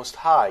God Most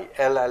High,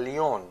 El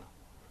Elyon.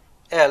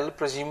 El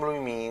presumably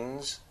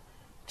means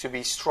to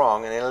be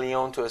strong, and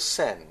Elyon to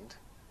ascend,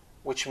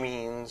 which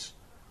means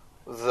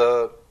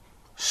the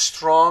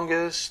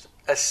strongest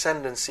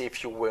ascendancy,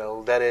 if you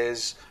will, that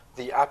is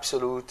the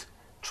absolute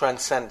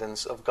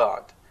transcendence of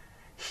God.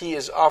 He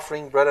is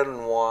offering bread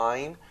and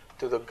wine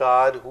to the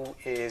God who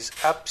is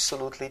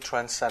absolutely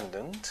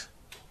transcendent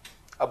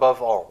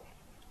above all.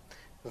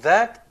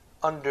 That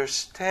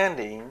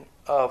understanding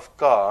of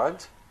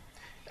God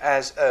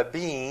as a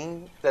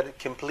being that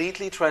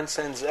completely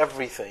transcends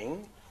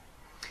everything,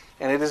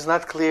 and it is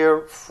not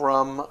clear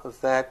from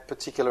that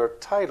particular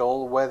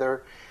title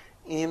whether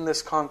in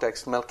this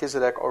context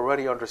Melchizedek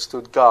already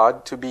understood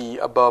God to be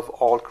above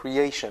all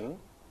creation,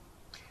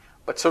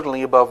 but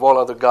certainly above all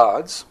other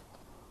gods.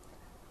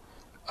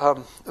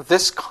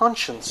 This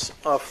conscience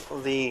of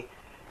the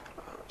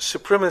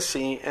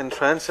supremacy and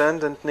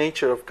transcendent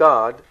nature of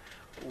God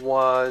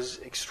was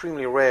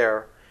extremely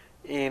rare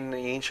in the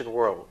ancient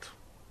world.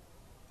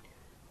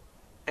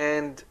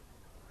 And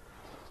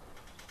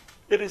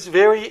it is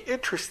very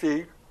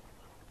interesting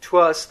to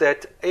us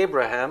that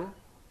Abraham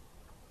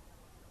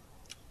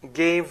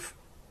gave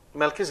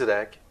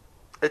Melchizedek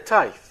a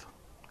tithe,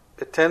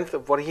 a tenth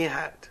of what he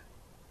had.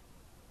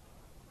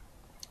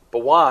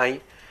 But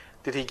why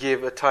did he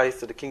give a tithe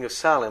to the king of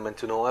Salem and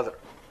to no other?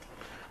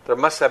 There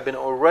must have been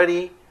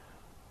already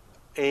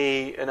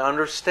an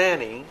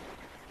understanding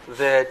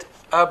that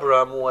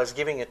Abram was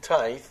giving a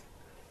tithe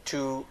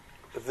to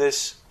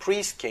this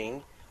priest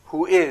king,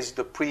 who is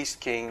the priest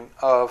king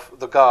of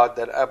the God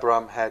that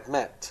Abram had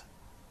met.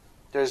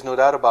 There is no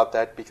doubt about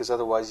that, because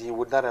otherwise he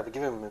would not have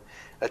given him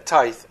a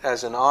tithe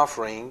as an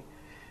offering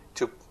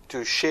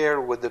to share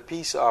with the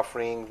peace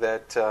offering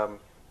that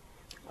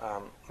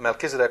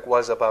Melchizedek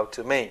was about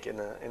to make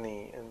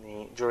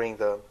during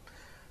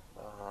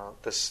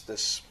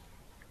this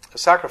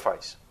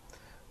sacrifice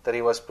that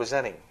he was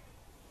presenting.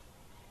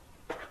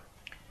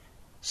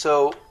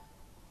 So,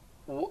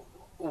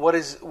 what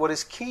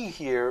is key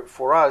here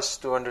for us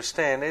to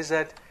understand is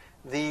that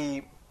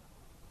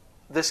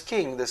this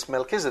king, this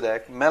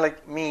Melchizedek,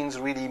 Melech means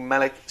really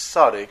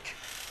Melchizedek,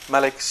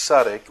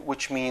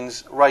 which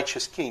means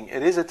righteous king.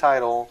 It is a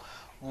title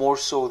more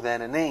so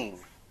than a name.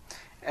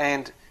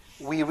 And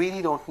we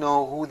really don't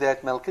know who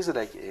that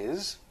Melchizedek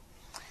is,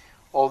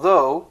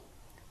 although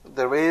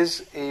there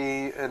is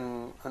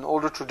an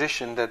older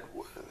tradition that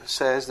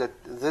says that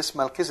this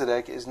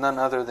Melchizedek is none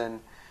other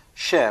than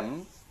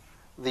Shem,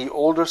 the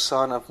older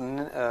son of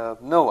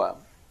Noah,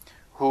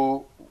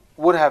 who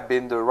would have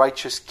been the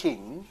righteous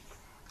king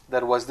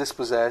that was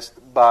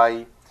dispossessed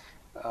by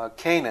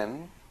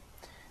Canaan,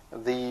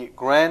 the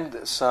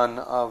grandson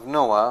of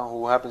Noah,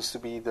 who happens to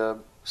be the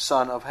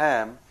son of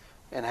Ham,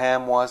 and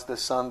Ham was the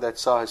son that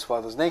saw his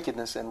father's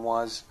nakedness and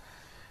was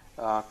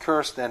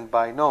cursed then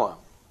by Noah.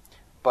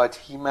 But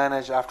he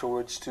managed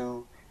afterwards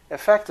to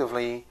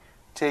effectively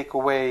take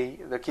away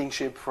the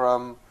kingship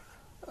from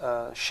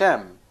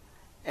Shem.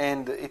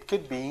 And it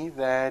could be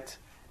that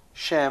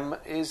Shem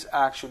is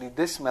actually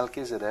this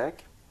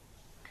Melchizedek,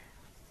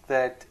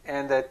 that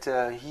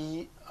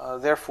he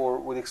therefore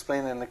would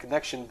explain the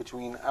connection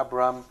between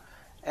Abram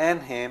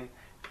and him,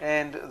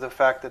 and the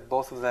fact that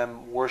both of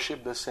them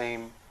worship the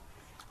same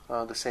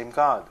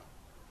God.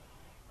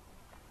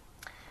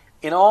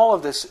 In all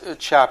of this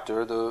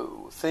chapter, the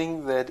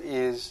thing that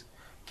is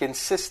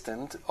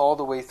consistent all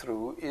the way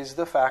through is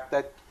the fact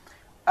that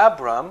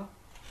Abram,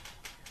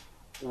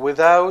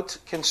 without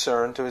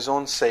concern to his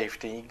own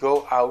safety,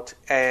 go out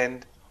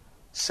and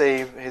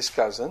save his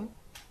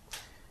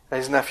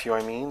nephew,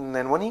 and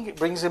then when he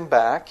brings him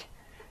back,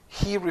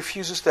 he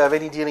refuses to have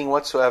any dealing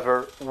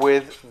whatsoever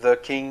with the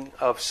king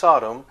of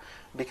Sodom,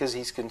 because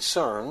he's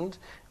concerned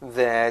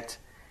that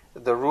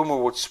the rumor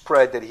would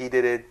spread that he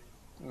did it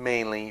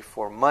mainly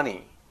for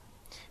money.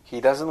 He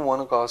doesn't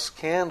want to cause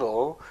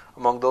scandal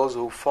among those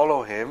who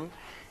follow him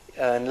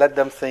and let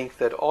them think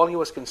that all he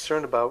was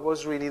concerned about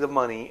was really the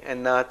money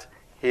and not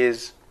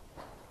his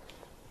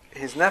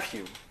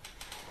nephew.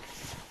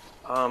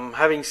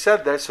 Having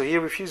said that, so he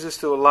refuses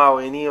to allow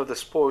any of the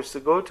spoils to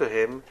go to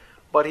him,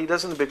 but he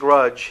doesn't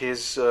begrudge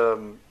his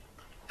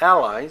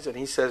allies, and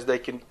he says they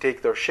can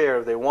take their share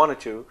if they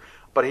wanted to,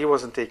 but he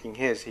wasn't taking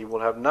his. He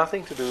will have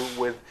nothing to do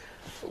with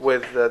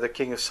the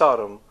king of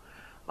Sodom,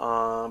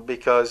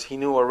 because he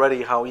knew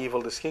already how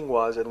evil this king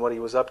was and what he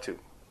was up to.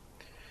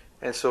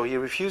 And so he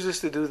refuses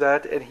to do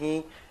that, and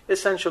he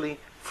essentially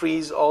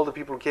frees all the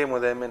people who came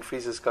with him and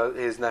frees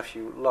his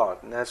nephew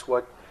Lot. And that's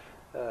what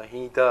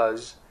he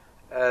does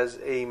as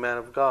a man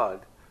of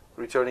God,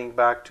 returning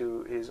back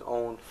to his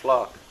own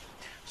flock.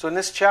 So in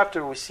this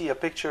chapter we see a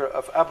picture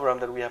of Abram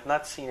that we have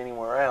not seen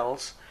anywhere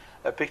else,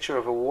 a picture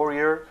of a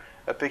warrior,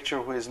 a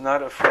picture who is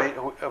not afraid,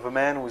 of a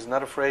man who is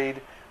not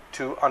afraid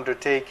to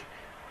undertake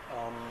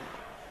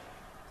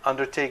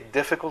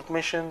difficult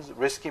missions,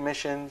 risky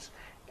missions,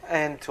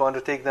 and to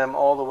undertake them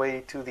all the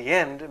way to the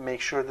end,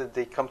 make sure that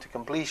they come to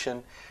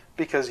completion,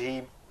 because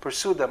he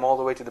pursued them all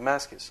the way to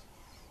Damascus.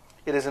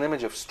 It is an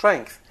image of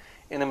strength,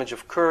 an image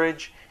of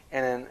courage,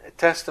 and a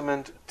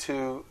testament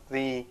to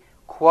the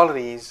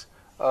qualities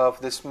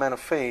of this man of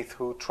faith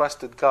who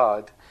trusted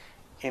God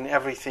in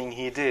everything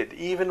he did,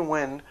 even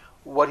when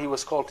what he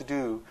was called to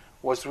do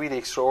was really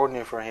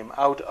extraordinary for him,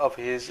 out of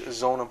his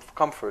zone of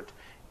comfort.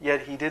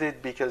 Yet he did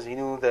it because he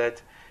knew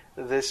that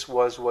this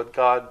was what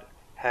God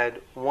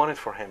had wanted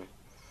for him.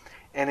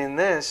 And in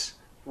this,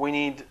 when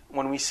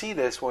we see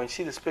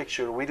this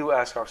picture, we do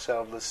ask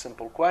ourselves this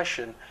simple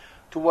question: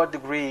 to what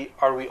degree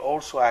are we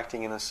also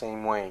acting in the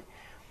same way,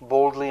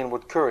 boldly and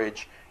with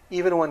courage,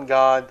 even when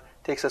God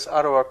takes us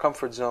out of our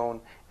comfort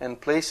zone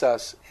and place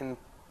us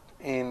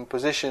in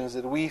positions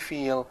that we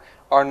feel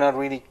are not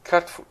really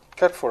cut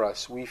for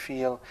us? We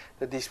feel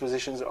that these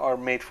positions are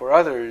made for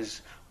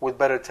others with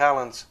better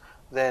talents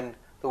than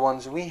the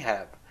ones we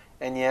have.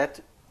 And yet,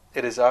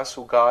 it is us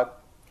who God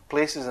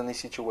places in these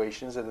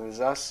situations, and it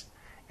is us,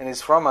 and it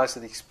is from us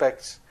that He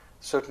expects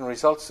certain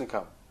results to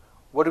come.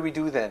 What do we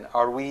do then?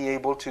 Are we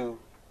able to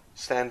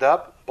stand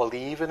up,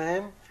 believe in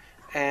Him,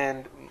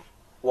 and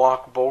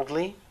walk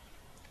boldly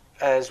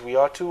as we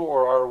ought to,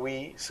 or are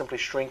we simply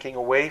shrinking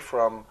away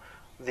from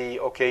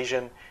the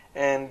occasion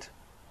and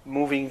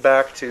moving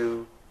back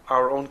to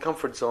our own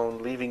comfort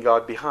zone, leaving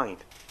God behind?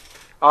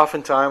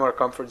 Oftentimes our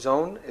comfort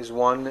zone is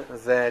one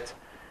that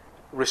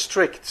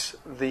restricts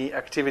the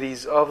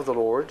activities of the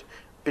Lord,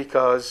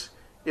 because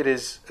it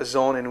is a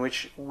zone in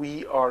which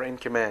we are in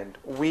command,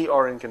 we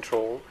are in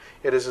control.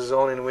 It is a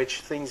zone in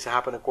which things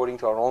happen according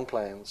to our own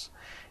plans,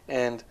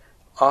 and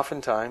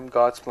oftentimes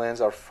God's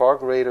plans are far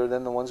greater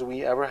than the ones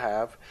we ever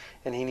have,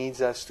 and He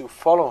needs us to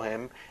follow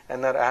Him,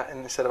 and not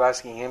instead of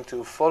asking Him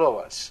to follow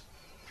us.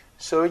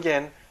 So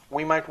again,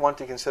 we might want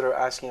to consider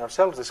asking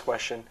ourselves this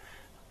question: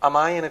 am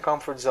I in a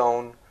comfort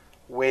zone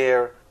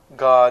where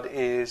God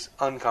is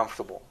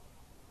uncomfortable?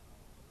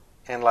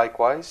 And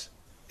likewise,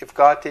 if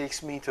God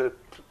takes me to a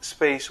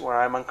space where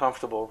I'm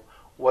uncomfortable,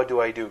 what do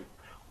I do?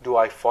 Do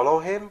I follow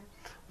Him?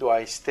 Do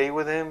I stay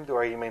with Him? Do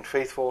I remain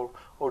faithful?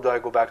 Or do I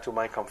go back to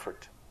my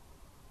comfort?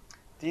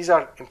 These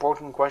are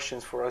important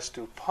questions for us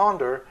to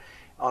ponder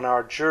on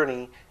our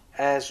journey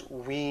as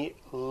we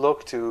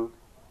look to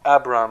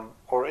Abram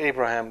or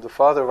Abraham, the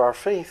father of our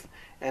faith,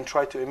 and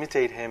try to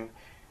imitate him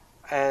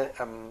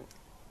and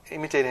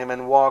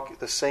walk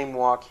the same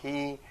walk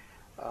he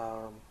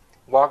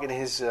walk in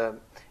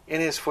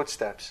his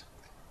footsteps,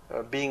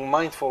 being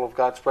mindful of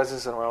God's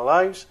presence in our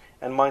lives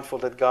and mindful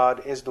that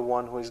God is the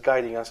one who is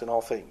guiding us in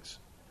all things.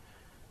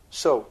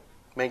 So,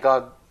 may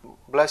God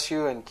bless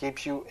you and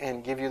keep you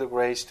and give you the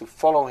grace to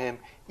follow Him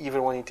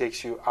even when He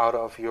takes you out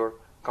of your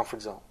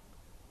comfort zone.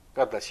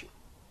 God bless you.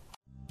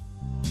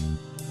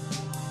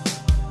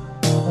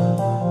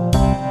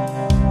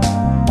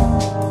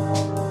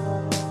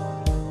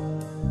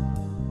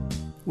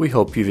 We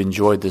hope you've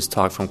enjoyed this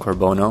talk from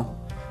Corbono.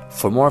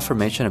 For more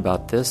information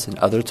about this and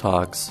other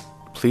talks,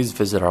 please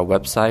visit our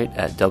website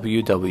at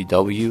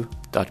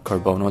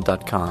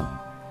www.corbono.com.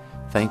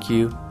 Thank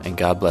you, and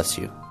God bless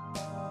you.